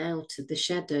in and out of the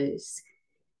shadows.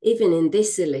 Even in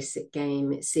this illicit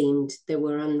game, it seemed there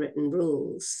were unwritten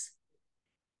rules.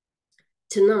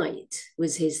 Tonight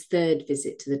was his third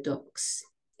visit to the docks.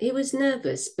 He was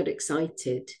nervous but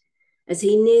excited. As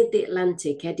he neared the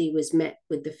Atlantic, Eddie was met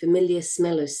with the familiar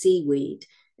smell of seaweed,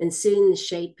 and soon the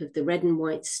shape of the red and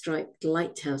white striped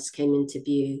lighthouse came into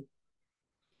view.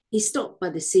 He stopped by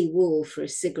the sea wall for a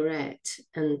cigarette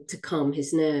and to calm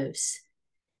his nerves.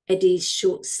 Eddie's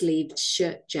short-sleeved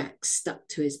shirt jack stuck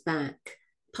to his back,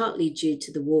 partly due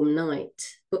to the warm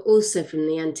night, but also from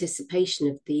the anticipation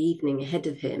of the evening ahead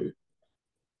of him.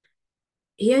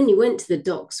 He only went to the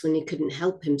docks when he couldn't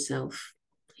help himself.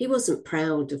 He wasn't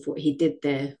proud of what he did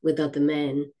there with other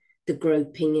men, the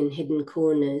groping in hidden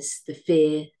corners, the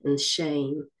fear and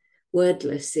shame,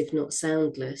 wordless if not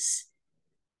soundless.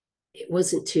 It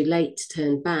wasn't too late to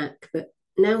turn back, but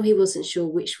now he wasn't sure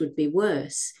which would be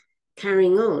worse,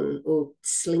 carrying on or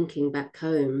slinking back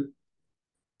home.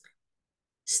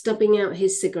 Stubbing out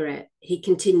his cigarette, he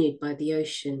continued by the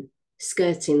ocean,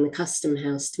 skirting the custom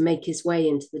house to make his way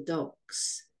into the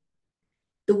docks.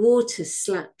 The water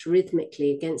slapped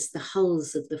rhythmically against the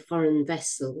hulls of the foreign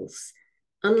vessels.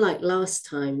 Unlike last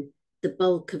time, the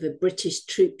bulk of a British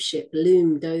troopship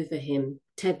loomed over him,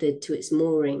 tethered to its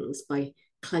moorings by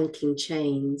clanking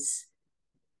chains.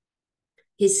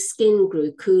 His skin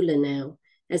grew cooler now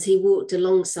as he walked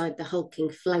alongside the hulking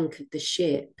flank of the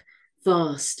ship,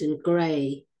 vast and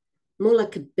grey, more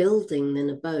like a building than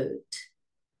a boat.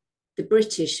 The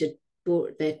British had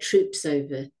brought their troops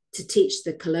over to teach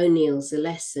the colonials a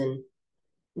lesson.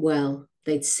 Well,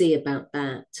 they'd see about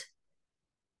that.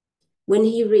 When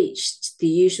he reached the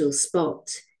usual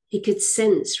spot, he could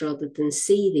sense rather than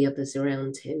see the others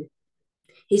around him.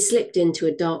 He slipped into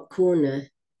a dark corner,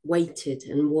 waited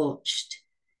and watched.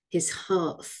 His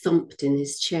heart thumped in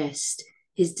his chest,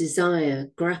 his desire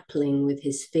grappling with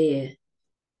his fear.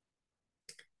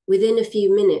 Within a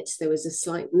few minutes, there was a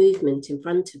slight movement in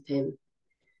front of him.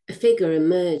 A figure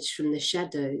emerged from the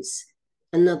shadows,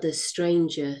 another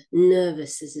stranger,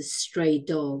 nervous as a stray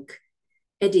dog.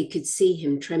 Eddie could see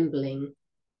him trembling.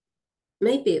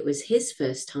 Maybe it was his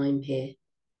first time here.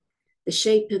 The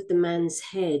shape of the man's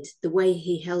head, the way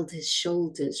he held his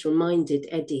shoulders, reminded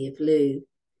Eddie of Lou.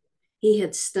 He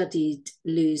had studied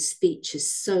Lou's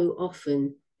features so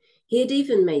often. He had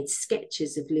even made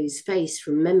sketches of Lou's face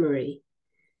from memory.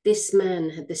 This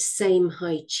man had the same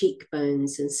high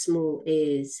cheekbones and small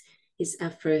ears, his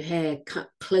afro hair cut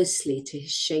closely to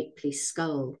his shapely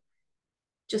skull,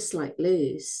 just like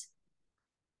Lou's.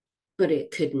 But it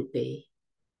couldn't be,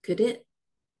 could it?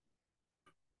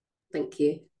 Thank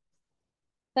you.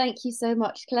 Thank you so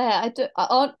much, Claire.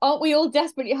 Aren't we all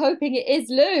desperately hoping it is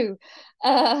Lou?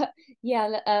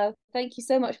 Thank you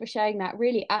so much for sharing that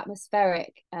really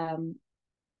atmospheric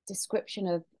description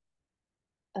of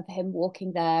him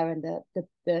walking there and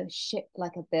the ship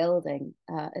like a building.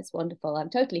 It's wonderful. I'm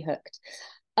totally hooked.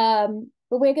 But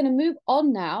we're going to move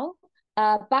on now,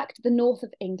 back to the north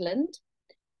of England,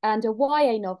 and a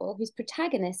YA novel whose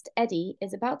protagonist, Eddie,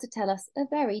 is about to tell us a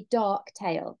very dark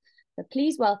tale. So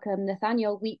please welcome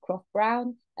Nathaniel Wheatcroft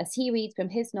Brown as he reads from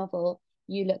his novel,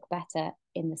 You Look Better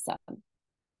in the Sun.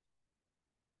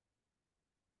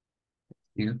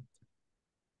 You.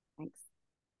 Thanks.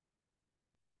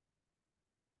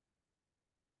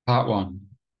 Part 1.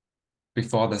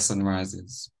 Before the Sun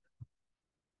Rises.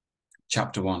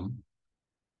 Chapter 1.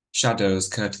 Shadows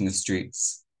curtain the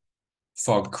streets.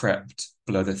 Fog crept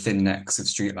below the thin necks of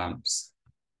street lamps,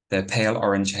 their pale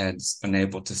orange heads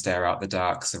unable to stare out the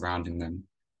dark surrounding them.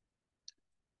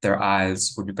 Their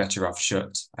eyes would be better off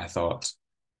shut, I thought,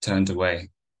 turned away.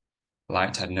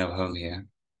 Light had no home here.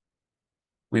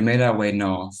 We made our way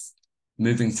north,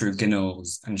 moving through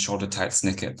ginnels and shoulder-tight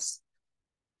snickets.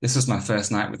 This was my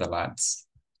first night with the lads.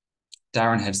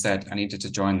 Darren had said I needed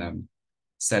to join them,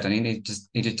 said I needed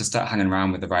to start hanging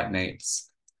around with the right mates,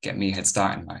 get me a head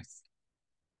start in life.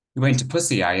 You waiting to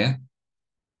pussy, are you?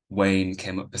 Wayne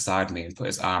came up beside me and put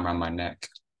his arm around my neck.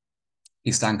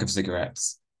 He stank of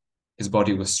cigarettes. His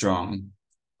body was strong,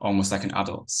 almost like an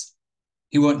adult's.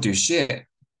 He won't do shit,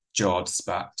 George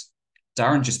spat.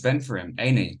 Darren just bent for him,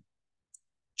 ain't he?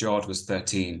 George was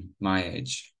 13, my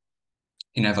age.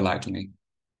 He never liked me.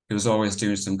 He was always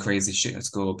doing some crazy shit at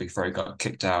school before he got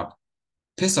kicked out.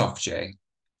 Piss off, Jay,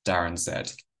 Darren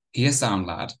said. He a sound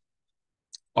lad.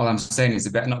 All I'm saying is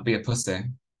he better not be a pussy.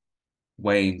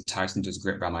 Wayne tightened his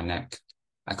grip around my neck.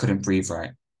 I couldn't breathe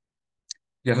right.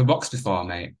 You ever boxed before,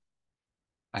 mate?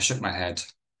 I shook my head.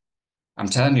 I'm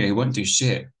telling you, he wouldn't do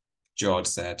shit, George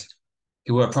said.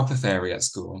 He were a proper fairy at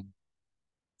school.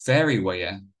 Fairy, were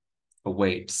you? A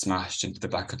weight smashed into the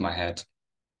back of my head.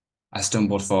 I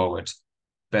stumbled forward,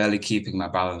 barely keeping my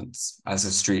balance as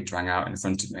the street rang out in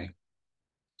front of me.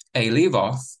 Hey, leave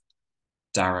off.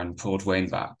 Darren pulled Wayne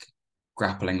back,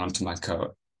 grappling onto my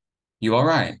coat. You all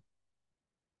right?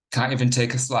 Can't even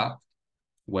take a slap?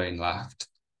 Wayne laughed.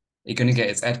 You're gonna get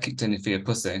his head kicked in if you're a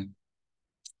pussy.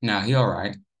 Nah, he all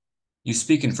right. You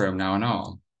speaking for him now and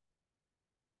all?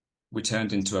 We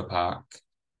turned into a park.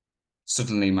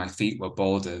 Suddenly my feet were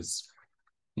boulders,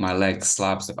 my legs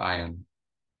slabs of iron.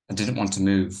 I didn't want to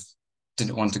move,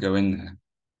 didn't want to go in there.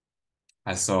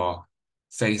 I saw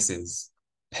faces,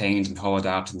 pained and hollowed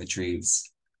out in the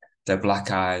trees, their black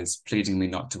eyes pleading me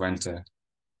not to enter,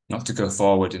 not to go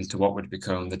forward into what would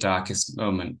become the darkest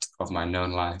moment of my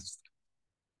known life.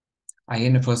 I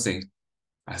ain't a pussy,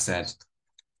 I said,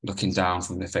 looking down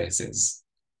from the faces.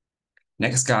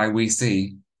 Next guy we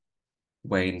see,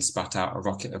 Wayne spat out a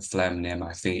rocket of phlegm near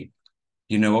my feet.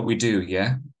 You know what we do,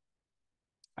 yeah?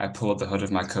 I pulled the hood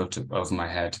of my coat up over my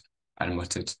head and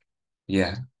muttered,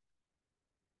 yeah.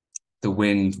 The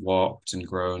wind warped and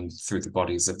groaned through the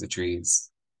bodies of the trees,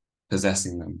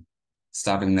 possessing them,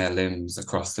 stabbing their limbs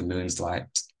across the moon's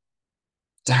light.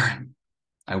 Darren,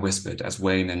 I whispered as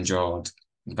Wayne and George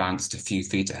advanced a few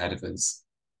feet ahead of us.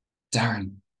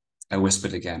 Darren, I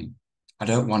whispered again. I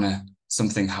don't want to.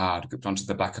 Something hard gripped onto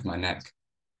the back of my neck.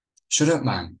 Shut up,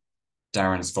 man.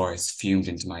 Darren's voice fumed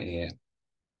into my ear.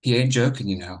 He ain't joking,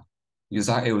 you know. He was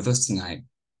out here with us tonight.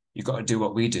 You got to do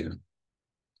what we do.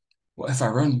 What if I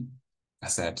run? I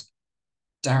said.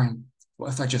 Darren, what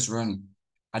if I just run?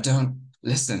 I don't.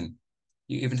 Listen.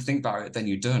 You even think about it, then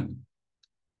you're done.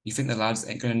 You think the lads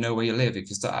ain't going to know where you live if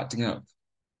you start acting up?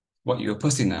 What, you a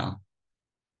pussy now?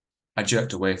 I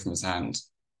jerked away from his hand.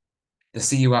 They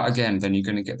see you out again, then you're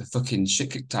going to get the fucking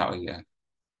shit kicked out of you.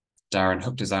 Darren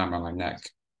hooked his arm around my neck.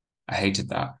 I hated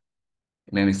that.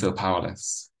 It made me feel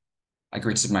powerless. I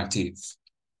gritted my teeth,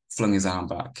 flung his arm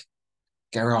back.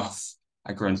 Get off,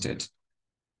 I grunted.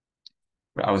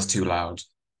 But I was too loud.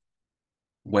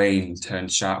 Wayne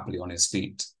turned sharply on his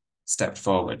feet, stepped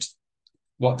forward.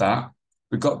 What that?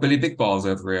 We've got Billy Big Balls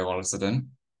over here all of a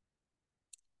sudden.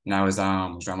 Now his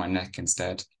arm was round my neck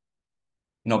instead.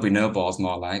 Nobby no balls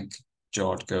more like,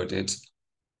 George goaded.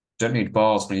 Don't need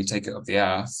balls when you take it up the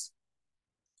arse.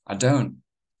 I don't.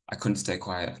 I couldn't stay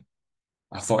quiet.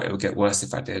 I thought it would get worse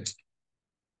if I did.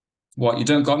 What, you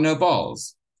don't got no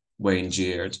balls? Wayne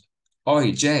jeered.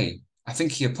 Oi, Jay, I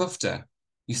think you're puffed her.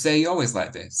 You say you always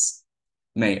like this.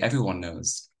 Mate, everyone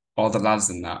knows. All the lads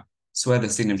and that. Swear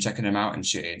they've seen him checking him out and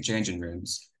shit in changing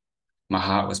rooms. My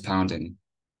heart was pounding.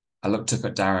 I looked up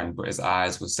at Darren, but his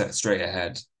eyes were set straight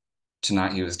ahead.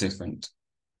 Tonight he was different.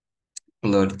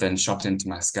 Blood then shot into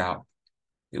my scalp.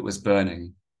 It was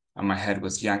burning, and my head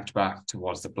was yanked back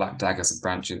towards the black daggers of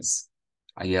branches.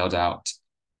 I yelled out,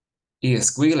 He a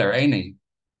squealer, ain't he?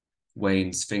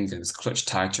 Wayne's fingers clutched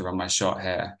tighter on my short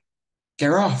hair.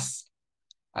 Get off!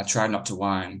 I tried not to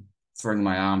whine, throwing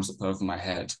my arms up over my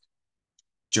head.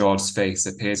 George's face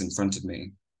appears in front of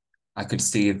me. I could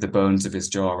see the bones of his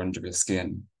jaw under his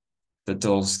skin, the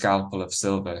dull scalpel of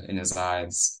silver in his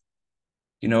eyes.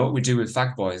 You know what we do with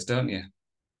fag boys, don't you?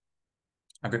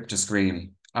 I ripped to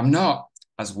scream. I'm not,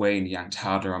 as Wayne yanked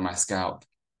harder on my scalp.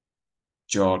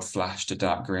 George flashed a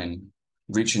dark grin,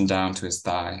 reaching down to his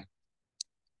thigh.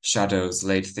 Shadows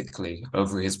laid thickly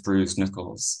over his bruised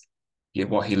knuckles, yet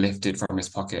what he lifted from his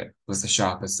pocket was the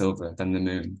sharper silver than the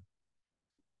moon.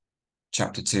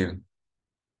 Chapter 2.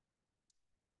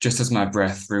 Just as my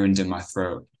breath ruined in my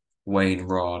throat, Wayne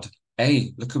roared,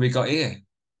 Hey, look who we got here.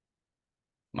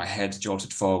 My head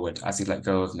jolted forward as he let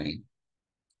go of me.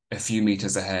 A few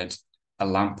meters ahead, a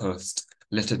lamppost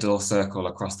lit a dull circle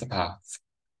across the path.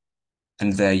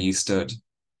 And there you stood.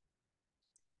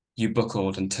 You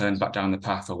buckled and turned back down the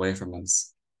path away from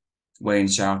us. Wayne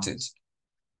shouted.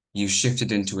 You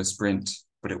shifted into a sprint,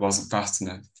 but it wasn't fast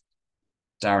enough.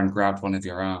 Darren grabbed one of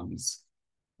your arms.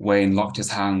 Wayne locked his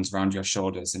hands round your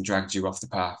shoulders and dragged you off the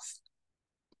path.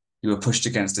 You were pushed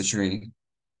against a tree,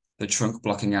 the trunk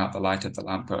blocking out the light of the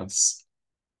lampposts.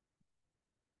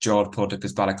 George pulled up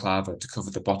his balaclava to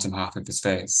cover the bottom half of his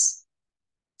face.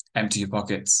 Empty your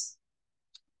pockets.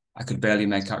 I could barely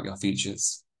make out your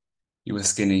features. You were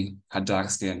skinny, had dark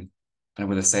skin, and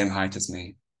were the same height as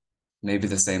me. Maybe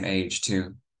the same age,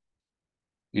 too.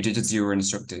 You did as you were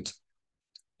instructed,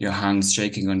 your hands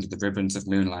shaking under the ribbons of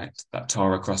moonlight that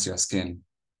tore across your skin.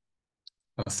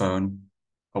 A phone,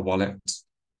 a wallet,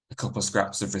 a couple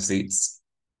scraps of receipts.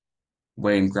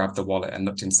 Wayne grabbed the wallet and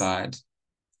looked inside.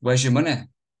 Where's your money?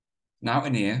 Now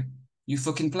in here. You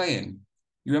fucking playing?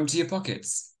 You empty your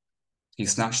pockets. He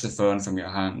snatched the phone from your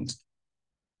hand.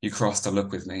 You crossed a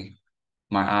look with me.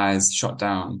 My eyes shot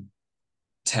down.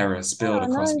 Terror spilled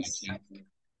across my chest.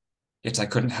 Yet I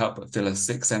couldn't help but feel a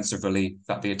sick sense of relief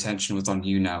that the attention was on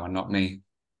you now and not me.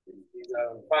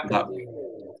 But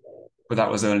that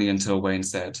was only until Wayne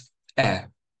said, the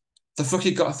fuck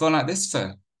you got a phone like this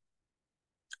for?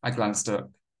 I glanced up,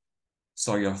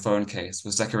 saw your phone case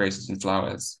was decorated in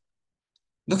flowers.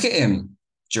 Look at him,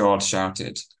 George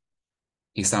shouted.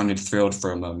 He sounded thrilled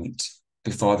for a moment,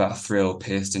 before that thrill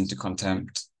pierced into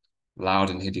contempt, loud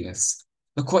and hideous.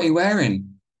 Look what you're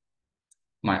wearing.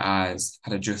 My eyes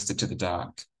had adjusted to the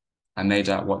dark. I made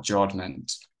out what George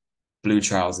meant. Blue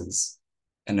trousers,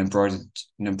 an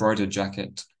embroidered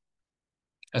jacket,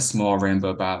 a small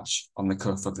rainbow badge on the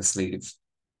cuff of the sleeve,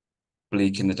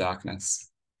 bleak in the darkness.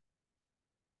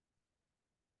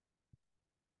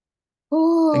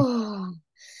 Oh,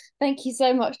 thank you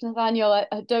so much, Nathaniel.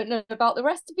 I don't know about the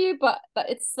rest of you, but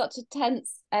it's such a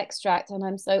tense extract, and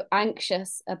I'm so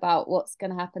anxious about what's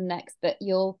going to happen next that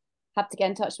you'll have to get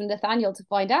in touch with Nathaniel to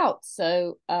find out.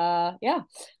 So, yeah,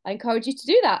 I encourage you to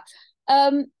do that.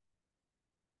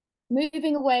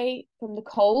 Moving away from the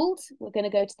cold, we're going to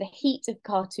go to the heat of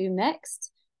Khartoum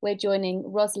next. We're joining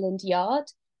Rosalind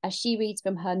Yard as she reads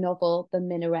from her novel, The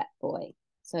Minaret Boy.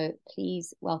 So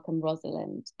please welcome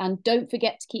Rosalind. And don't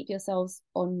forget to keep yourselves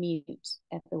on mute,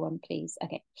 everyone, please.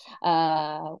 Okay.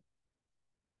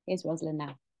 Here's Rosalind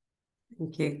now.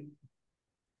 Thank you.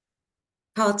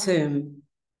 Khartoum,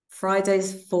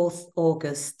 Fridays, 4th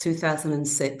August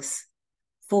 2006,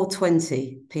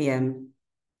 4:20 p.m.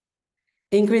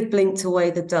 Ingrid blinked away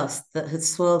the dust that had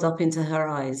swirled up into her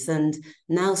eyes and,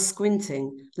 now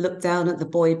squinting, looked down at the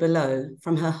boy below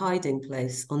from her hiding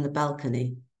place on the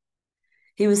balcony.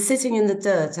 He was sitting in the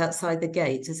dirt outside the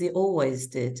gate as he always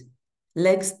did,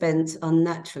 legs bent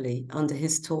unnaturally under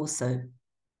his torso.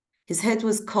 His head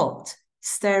was cocked,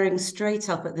 staring straight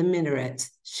up at the minaret,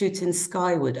 shooting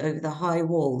skyward over the high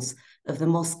walls of the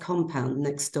mosque compound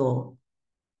next door.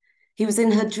 He was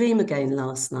in her dream again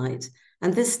last night,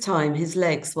 and this time his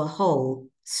legs were whole,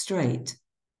 straight.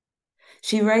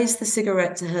 She raised the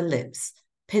cigarette to her lips,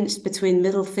 pinched between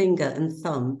middle finger and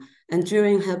thumb, and drew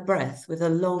in her breath with a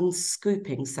long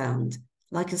scooping sound,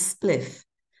 like a spliff,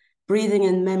 breathing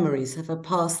in memories of her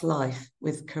past life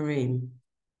with Kareem.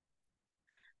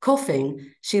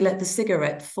 Coughing, she let the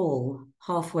cigarette fall,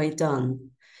 halfway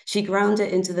done. She ground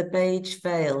it into the beige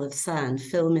veil of sand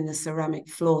filming the ceramic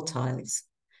floor tiles.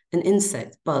 An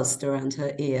insect buzzed around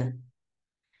her ear.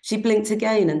 She blinked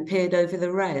again and peered over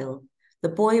the rail. The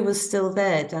boy was still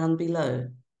there down below,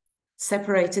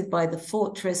 separated by the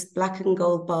fortress black and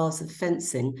gold bars of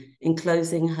fencing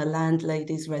enclosing her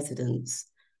landlady's residence.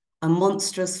 A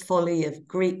monstrous folly of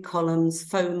Greek columns,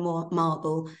 foam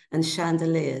marble, and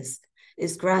chandeliers,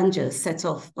 its grandeur set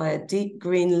off by a deep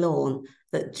green lawn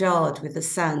that jarred with the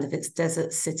sand of its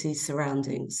desert city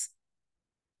surroundings.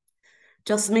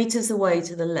 Just meters away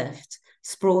to the left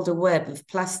sprawled a web of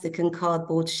plastic and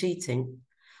cardboard sheeting,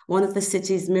 one of the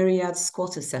city's myriad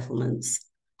squatter settlements,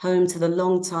 home to the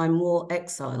long-time war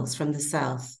exiles from the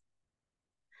south.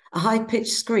 A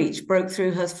high-pitched screech broke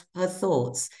through her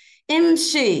thoughts.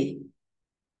 Imshi!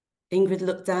 Ingrid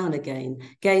looked down again,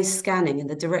 gaze scanning in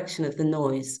the direction of the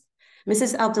noise.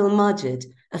 Mrs. Abdul-Majid,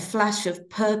 a flash of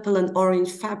purple and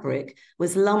orange fabric,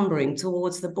 was lumbering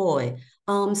towards the boy,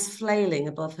 arms flailing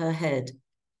above her head.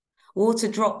 Water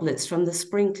droplets from the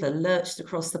sprinkler lurched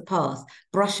across the path,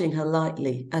 brushing her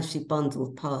lightly as she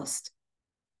bundled past.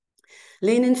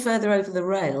 Leaning further over the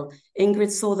rail,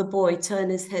 Ingrid saw the boy turn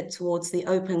his head towards the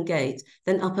open gate,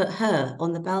 then up at her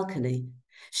on the balcony.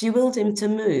 She willed him to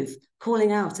move,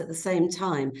 calling out at the same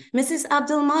time, "Mrs.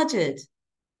 Abdul-Majid!"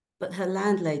 But her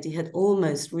landlady had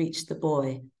almost reached the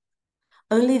boy.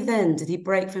 Only then did he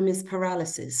break from his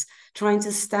paralysis, trying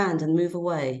to stand and move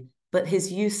away, but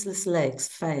his useless legs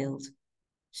failed.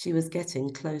 She was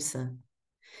getting closer.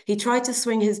 He tried to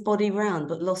swing his body round,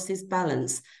 but lost his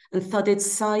balance and thudded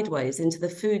sideways into the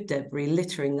food debris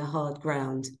littering the hard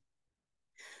ground.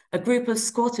 A group of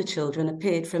squatter children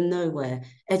appeared from nowhere,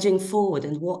 edging forward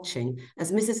and watching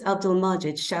as Mrs.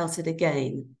 Abdul-Majid shouted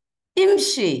again,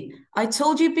 "Imshi, I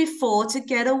told you before to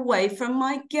get away from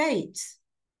my gate."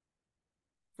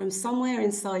 From somewhere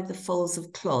inside the folds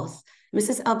of cloth,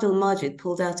 Mrs. Abdul-Majid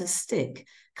pulled out a stick,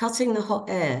 cutting the hot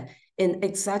air in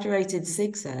exaggerated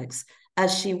zigzags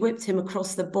as she whipped him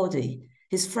across the body,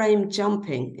 his frame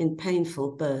jumping in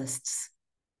painful bursts.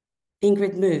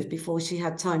 Ingrid moved before she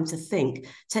had time to think,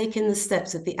 taking the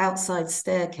steps of the outside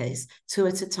staircase, 2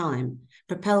 at a time,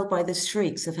 propelled by the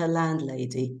shrieks of her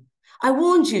landlady. "I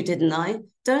warned you, didn't I?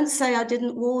 Don't say I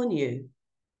didn't warn you."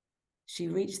 She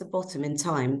reached the bottom in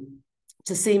time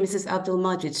to see Mrs.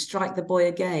 Abdul-Majid strike the boy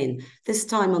again, this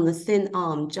time on the thin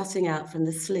arm jutting out from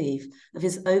the sleeve of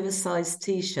his oversized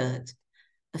T-shirt,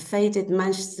 a faded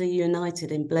Manchester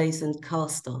United emblazoned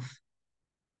cast-off.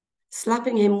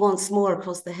 Slapping him once more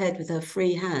across the head with her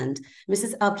free hand,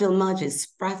 Mrs. Abdul-Majid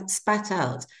spat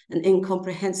out an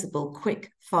incomprehensible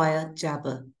quick-fire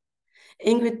jabber.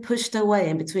 Ingrid pushed her way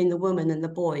in between the woman and the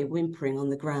boy whimpering on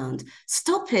the ground.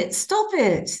 "Stop it! Stop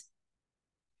it!"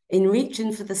 In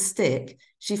reaching for the stick,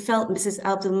 she felt Mrs.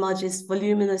 Abdul-Majid's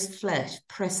voluminous flesh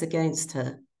press against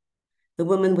her. The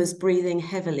woman was breathing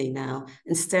heavily now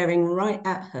and staring right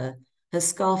at her, her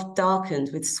scarf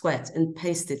darkened with sweat and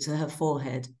pasted to her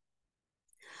forehead.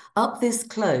 Up this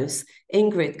close,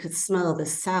 Ingrid could smell the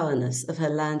sourness of her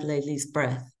landlady's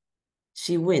breath.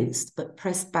 She winced, but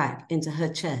pressed back into her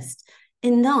chest.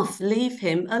 "Enough, leave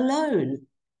him alone."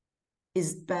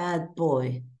 "Is bad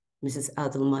boy," Mrs.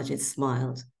 Abdul-Majid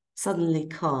smiled, suddenly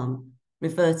calm,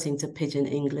 reverting to pidgin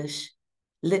English.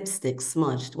 Lipstick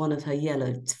smudged one of her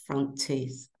yellow front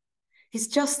teeth. "He's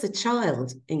just a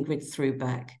child," Ingrid threw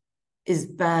back. "Is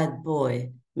bad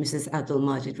boy," Mrs.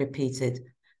 Abdul-Majid repeated.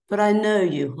 "But I know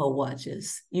you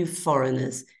Hawajas, you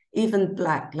foreigners, even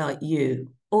black like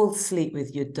you, all sleep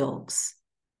with your dogs."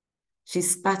 She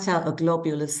spat out a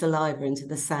globule of saliva into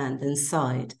the sand and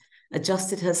sighed,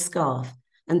 adjusted her scarf,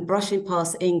 and brushing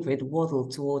past Ingrid,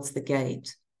 waddled towards the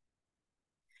gate.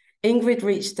 Ingrid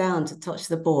reached down to touch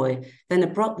the boy, then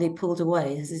abruptly pulled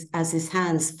away as his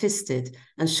hands fisted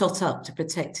and shot up to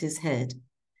protect his head.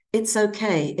 It's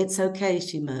okay,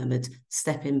 she murmured,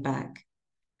 stepping back.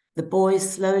 The boy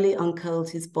slowly uncurled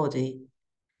his body.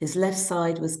 His left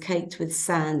side was caked with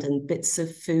sand and bits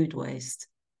of food waste.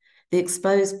 The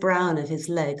exposed brown of his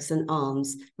legs and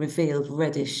arms revealed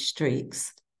reddish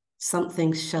streaks.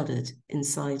 Something shuddered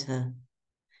inside her.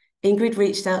 Ingrid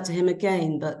reached out to him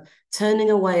again, but turning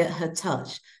away at her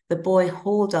touch, the boy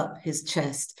hauled up his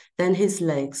chest, then his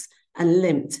legs, and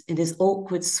limped in his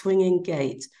awkward swinging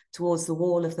gait towards the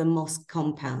wall of the mosque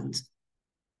compound.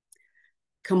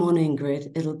 "Come on,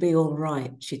 Ingrid, it'll be all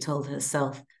right," she told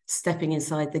herself, stepping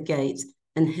inside the gate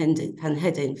and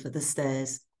heading for the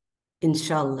stairs.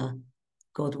 Inshallah,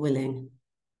 God willing.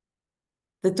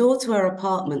 The door to her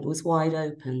apartment was wide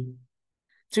open.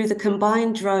 Through the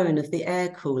combined drone of the air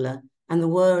cooler and the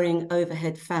whirring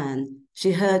overhead fan,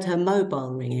 she heard her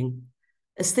mobile ringing,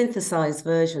 a synthesized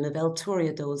version of El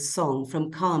Toreador's song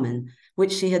from Carmen,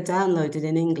 which she had downloaded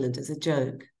in England as a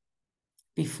joke.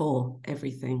 Before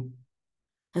everything.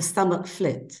 Her stomach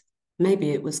flipped.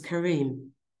 Maybe it was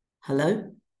Kareem.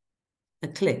 "Hello?" A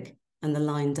click, and the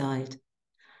line died.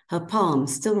 Her palm,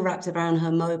 still wrapped around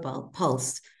her mobile,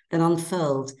 pulsed, then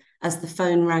unfurled as the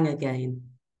phone rang again.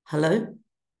 "Hello?"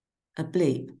 A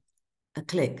bleep, a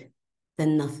click,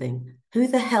 then nothing. "Who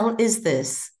the hell is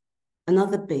this?"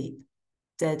 Another beep,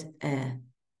 dead air.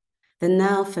 The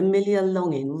now familiar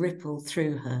longing rippled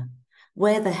through her.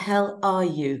 "Where the hell are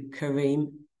you,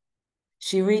 Kareem?"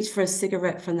 She reached for a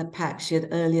cigarette from the pack she had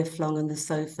earlier flung on the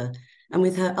sofa, and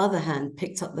with her other hand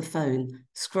picked up the phone,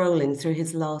 scrolling through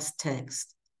his last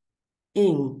text.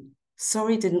 "Ing,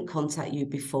 sorry didn't contact you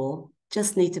before.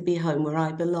 Just need to be home where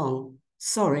I belong.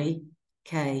 Sorry,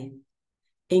 Kay."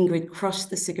 Ingrid crushed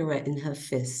the cigarette in her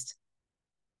fist.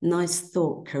 "Nice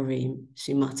thought, Kareem,"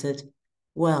 she muttered.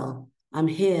 "Well, I'm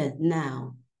here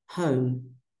now,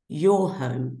 home, your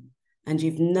home, and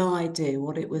you've no idea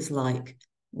what it was like.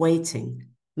 Waiting,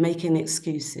 making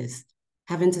excuses,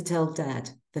 having to tell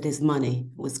Dad that his money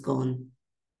was gone."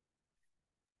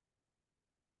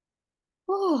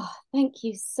 Oh, thank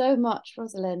you so much,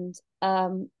 Rosalind.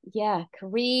 Yeah,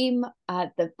 Kareem,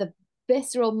 the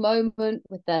visceral moment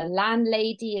with the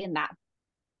landlady and that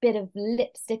bit of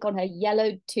lipstick on her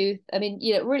yellowed tooth. I mean,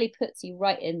 it really puts you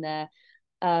right in there.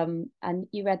 And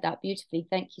you read that beautifully.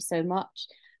 Thank you so much.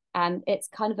 And it's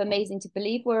kind of amazing to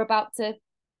believe we're about to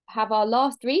have our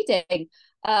last reading.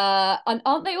 And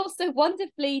aren't they also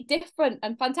wonderfully different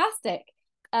and fantastic?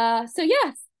 So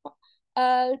yes,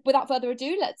 without further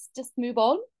ado, let's just move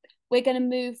on. We're going to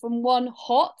move from one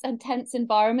hot and tense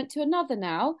environment to another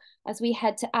now as we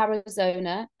head to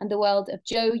Arizona and the world of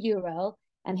Joe Urell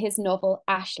and his novel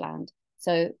Ashland.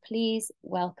 So please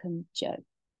welcome Joe.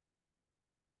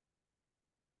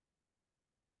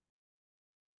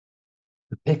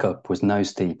 The pickup was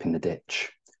nose deep in the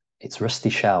ditch, its rusty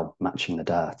shell matching the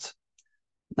dirt.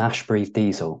 Nash breathed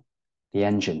diesel, the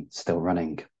engine still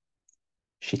running.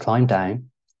 She climbed down,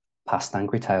 past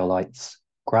angry taillights,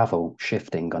 gravel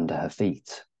shifting under her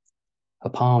feet. Her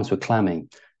palms were clammy,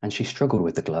 and she struggled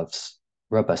with the gloves,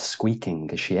 rubber squeaking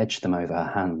as she edged them over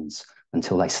her hands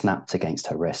until they snapped against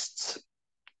her wrists.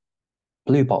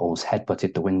 Blue bottles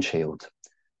headbutted the windshield.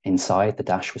 Inside, the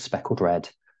dash was speckled red,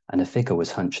 and a figure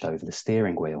was hunched over the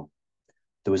steering wheel.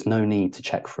 There was no need to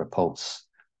check for a pulse.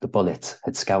 The bullet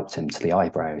had scalped him to the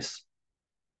eyebrows.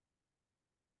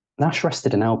 Nash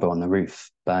rested an elbow on the roof,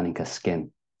 burning her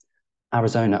skin.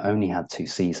 Arizona only had 2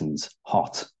 seasons,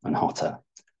 hot and hotter.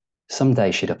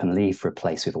 Someday she'd up and leave for a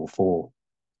place with all 4,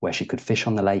 where she could fish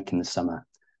on the lake in the summer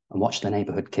and watch the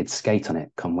neighborhood kids skate on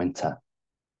it come winter.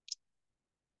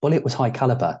 Bullet was high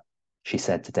caliber, she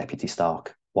said to Deputy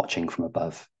Stark, watching from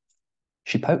above.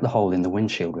 She poked the hole in the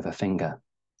windshield with her finger.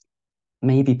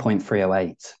 Maybe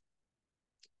 .308.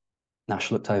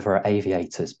 Nash looked over her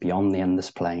aviators beyond the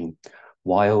endless plain,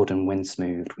 wild and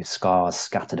wind-smoothed with scars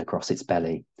scattered across its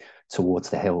belly, towards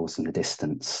the hills in the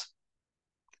distance.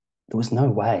 There was no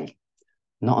way,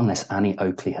 not unless Annie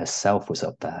Oakley herself was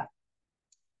up there.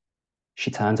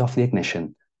 She turned off the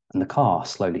ignition and the car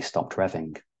slowly stopped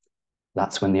revving.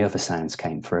 That's when the other sounds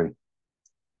came through.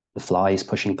 The flies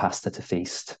pushing past her to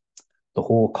feast, the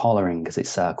hawk collaring as it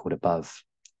circled above,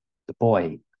 the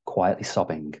boy quietly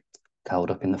sobbing,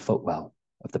 curled up in the footwell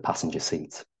of the passenger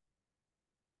seat.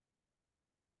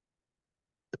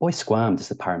 The boy squirmed as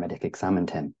the paramedic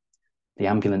examined him. The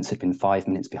ambulance had been 5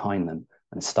 minutes behind them,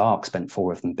 and Stark spent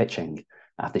 4 of them bitching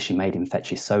after she made him fetch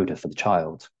his soda for the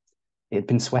child. It had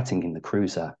been sweating in the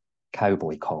cruiser,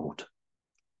 cowboy cold.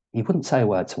 He wouldn't say a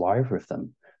word to either of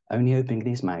them, only opening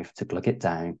his mouth to glug it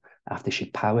down after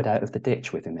she'd powered out of the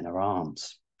ditch with him in her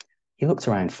arms. He looked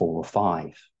around 4 or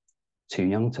 5, too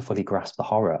young to fully grasp the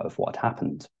horror of what had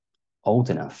happened, old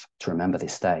enough to remember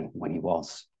this day when he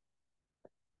was.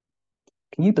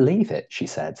 "Can you believe it?" she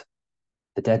said.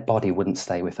 The dead body wouldn't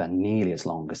stay with her nearly as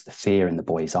long as the fear in the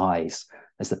boy's eyes,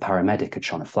 as the paramedic had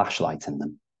shone a flashlight in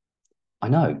them. "I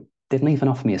know, didn't even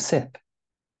offer me a sip."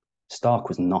 Stark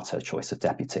was not her choice of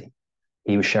deputy.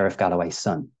 He was Sheriff Galloway's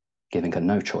son, giving her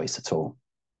no choice at all.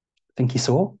 "Think he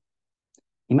saw?"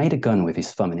 He made a gun with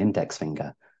his thumb and index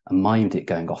finger and mimed it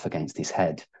going off against his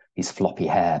head, his floppy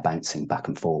hair bouncing back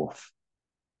and forth.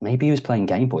 Maybe he was playing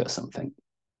Game Boy or something.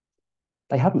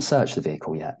 They hadn't searched the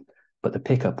vehicle yet, but the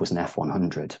pickup was an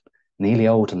F-100, nearly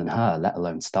older than her, let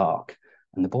alone Stark,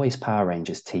 and the boy's Power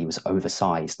Rangers tee was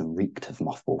oversized and reeked of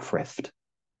mothball thrift.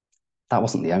 That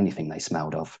wasn't the only thing they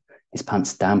smelled of. His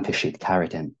pants damp as she'd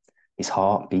carried him, his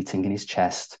heart beating in his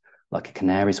chest like a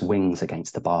canary's wings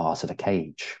against the bars of a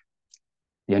cage.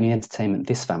 The only entertainment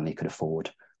this family could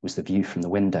afford was the view from the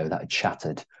window that had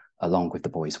shattered, along with the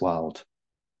boy's world.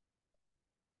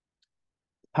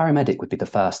 The paramedic would be the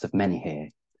first of many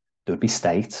here. There would be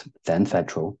state, then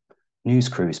federal, news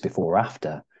crews before or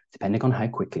after, depending on how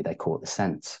quickly they caught the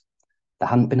scent. There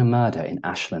hadn't been a murder in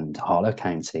Ashland, Harlow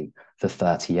County, for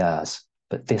 30 years,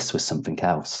 but this was something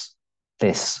else.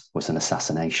 This was an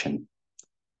assassination.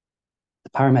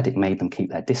 The paramedic made them keep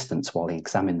their distance while he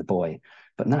examined the boy,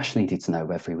 but Nash needed to know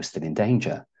whether he was still in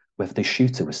danger, whether the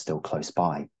shooter was still close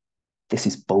by. "This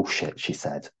is bullshit," she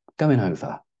said. "Going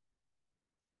over."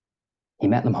 He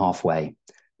met them halfway,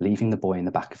 leaving the boy in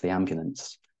the back of the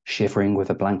ambulance, shivering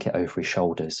with a blanket over his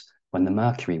shoulders when the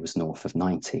mercury was north of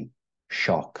 90.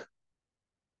 Shock.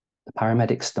 The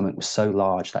paramedic's stomach was so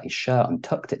large that his shirt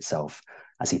untucked itself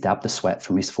as he dabbed the sweat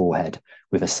from his forehead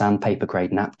with a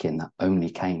sandpaper-grade napkin that only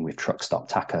came with truck stop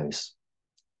tacos.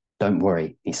 "Don't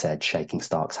worry," he said, shaking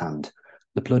Stark's hand.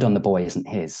 "The blood on the boy isn't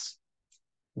his."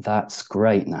 "That's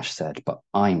great," Nash said, "but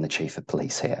I'm the chief of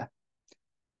police here."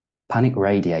 Panic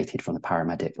radiated from the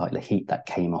paramedic like the heat that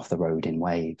came off the road in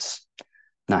waves.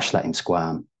 Nash let him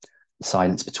squirm, the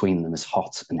silence between them as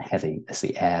hot and heavy as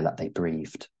the air that they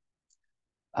breathed.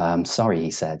 Sorry," he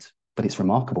said, "but it's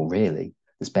remarkable, really.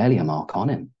 There's barely a mark on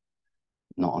him."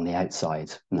 "Not on the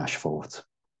outside," Nash thought.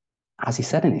 "Has he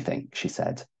said anything?" she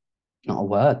said. "Not a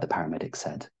word," the paramedic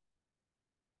said.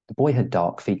 The boy had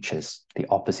dark features, the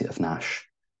opposite of Nash.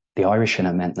 The Irish in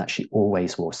her meant that she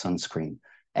always wore sunscreen,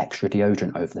 extra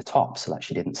deodorant over the top so that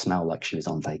she didn't smell like she was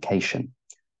on vacation.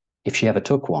 If she ever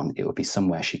took one, it would be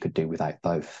somewhere she could do without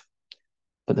both.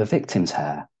 But the victim's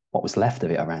hair, what was left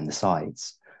of it around the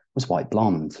sides, was white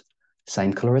blonde,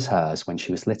 same colour as hers when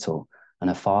she was little, and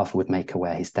her father would make her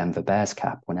wear his Denver Bears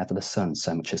cap whenever the sun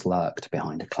so much as lurked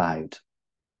behind a cloud.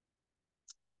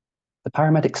 The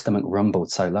paramedic's stomach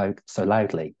rumbled so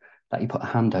loudly that he put a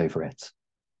hand over it.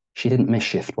 She didn't miss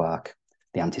shift work,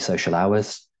 the antisocial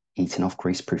hours, eating off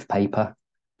greaseproof paper,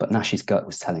 but Nash's gut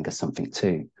was telling her something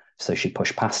too, so she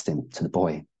pushed past him to the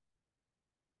boy.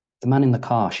 The man in the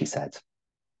car, she said.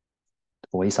 The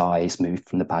boy's eyes moved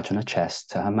from the badge on her chest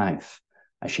to her mouth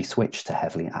as she switched to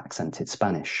heavily accented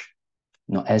Spanish.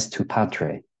 No es tu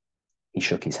padre. He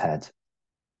shook his head.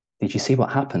 Did you see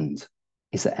what happened?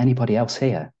 Is there anybody else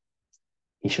here?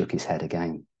 He shook his head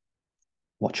again.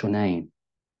 What's your name?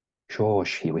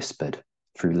 Georges, he whispered,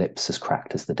 through lips as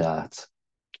cracked as the dirt.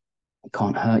 It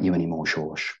can't hurt you anymore,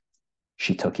 Georges.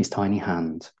 She took his tiny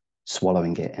hand,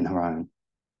 swallowing it in her own.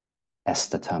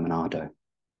 Está terminado.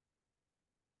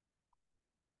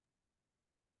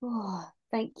 Oh,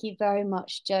 thank you very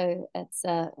much, Jo. It's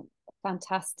a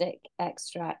fantastic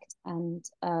extract. And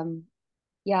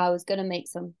yeah, I was going to make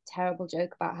some terrible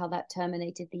joke about how that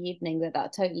terminated the evening, but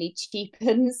that totally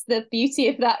cheapens the beauty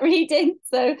of that reading.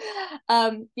 So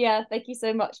yeah, thank you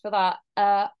so much for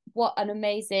that. What an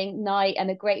amazing night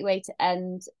and a great way to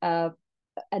end an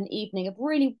evening of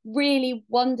really, really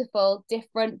wonderful,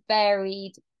 different,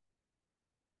 varied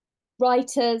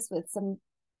writers with some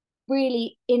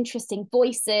really interesting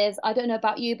voices. I don't know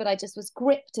about you, but I just was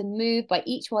gripped and moved by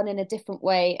each one in a different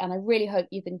way. And I really hope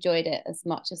you've enjoyed it as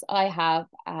much as I have.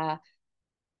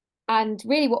 And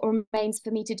really what remains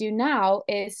for me to do now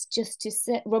is just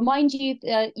to remind you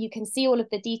that you can see all of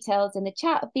the details in the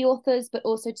chat of the authors, but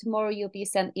also tomorrow you'll be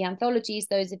sent the anthologies.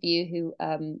 Those of you who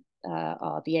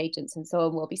are the agents and so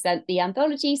on will be sent the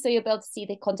anthology. So you'll be able to see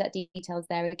the contact details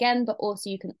there again, but also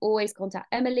you can always contact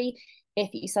Emily.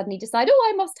 If you suddenly decide,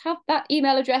 oh, I must have that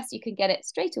email address, you can get it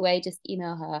straight away. Just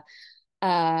email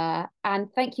her. And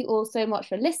thank you all so much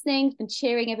for listening and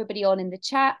cheering everybody on in the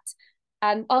chat.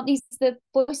 And aren't these the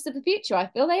voices of the future? I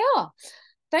feel they are.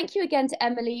 Thank you again to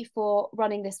Emily for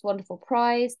running this wonderful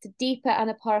prize, to Deepa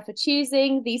and Apara for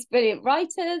choosing these brilliant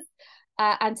writers,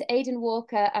 and to Aidan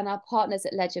Walker and our partners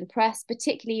at Legend Press,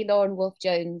 particularly Lauren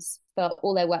Wolfe-Jones for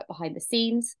all their work behind the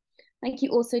scenes. Thank you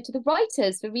also to the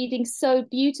writers for reading so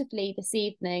beautifully this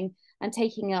evening and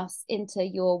taking us into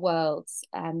your worlds.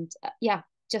 And yeah,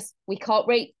 just we can't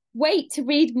wait to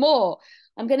read more.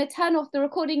 I'm going to turn off the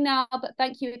recording now, but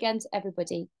thank you again to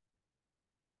everybody.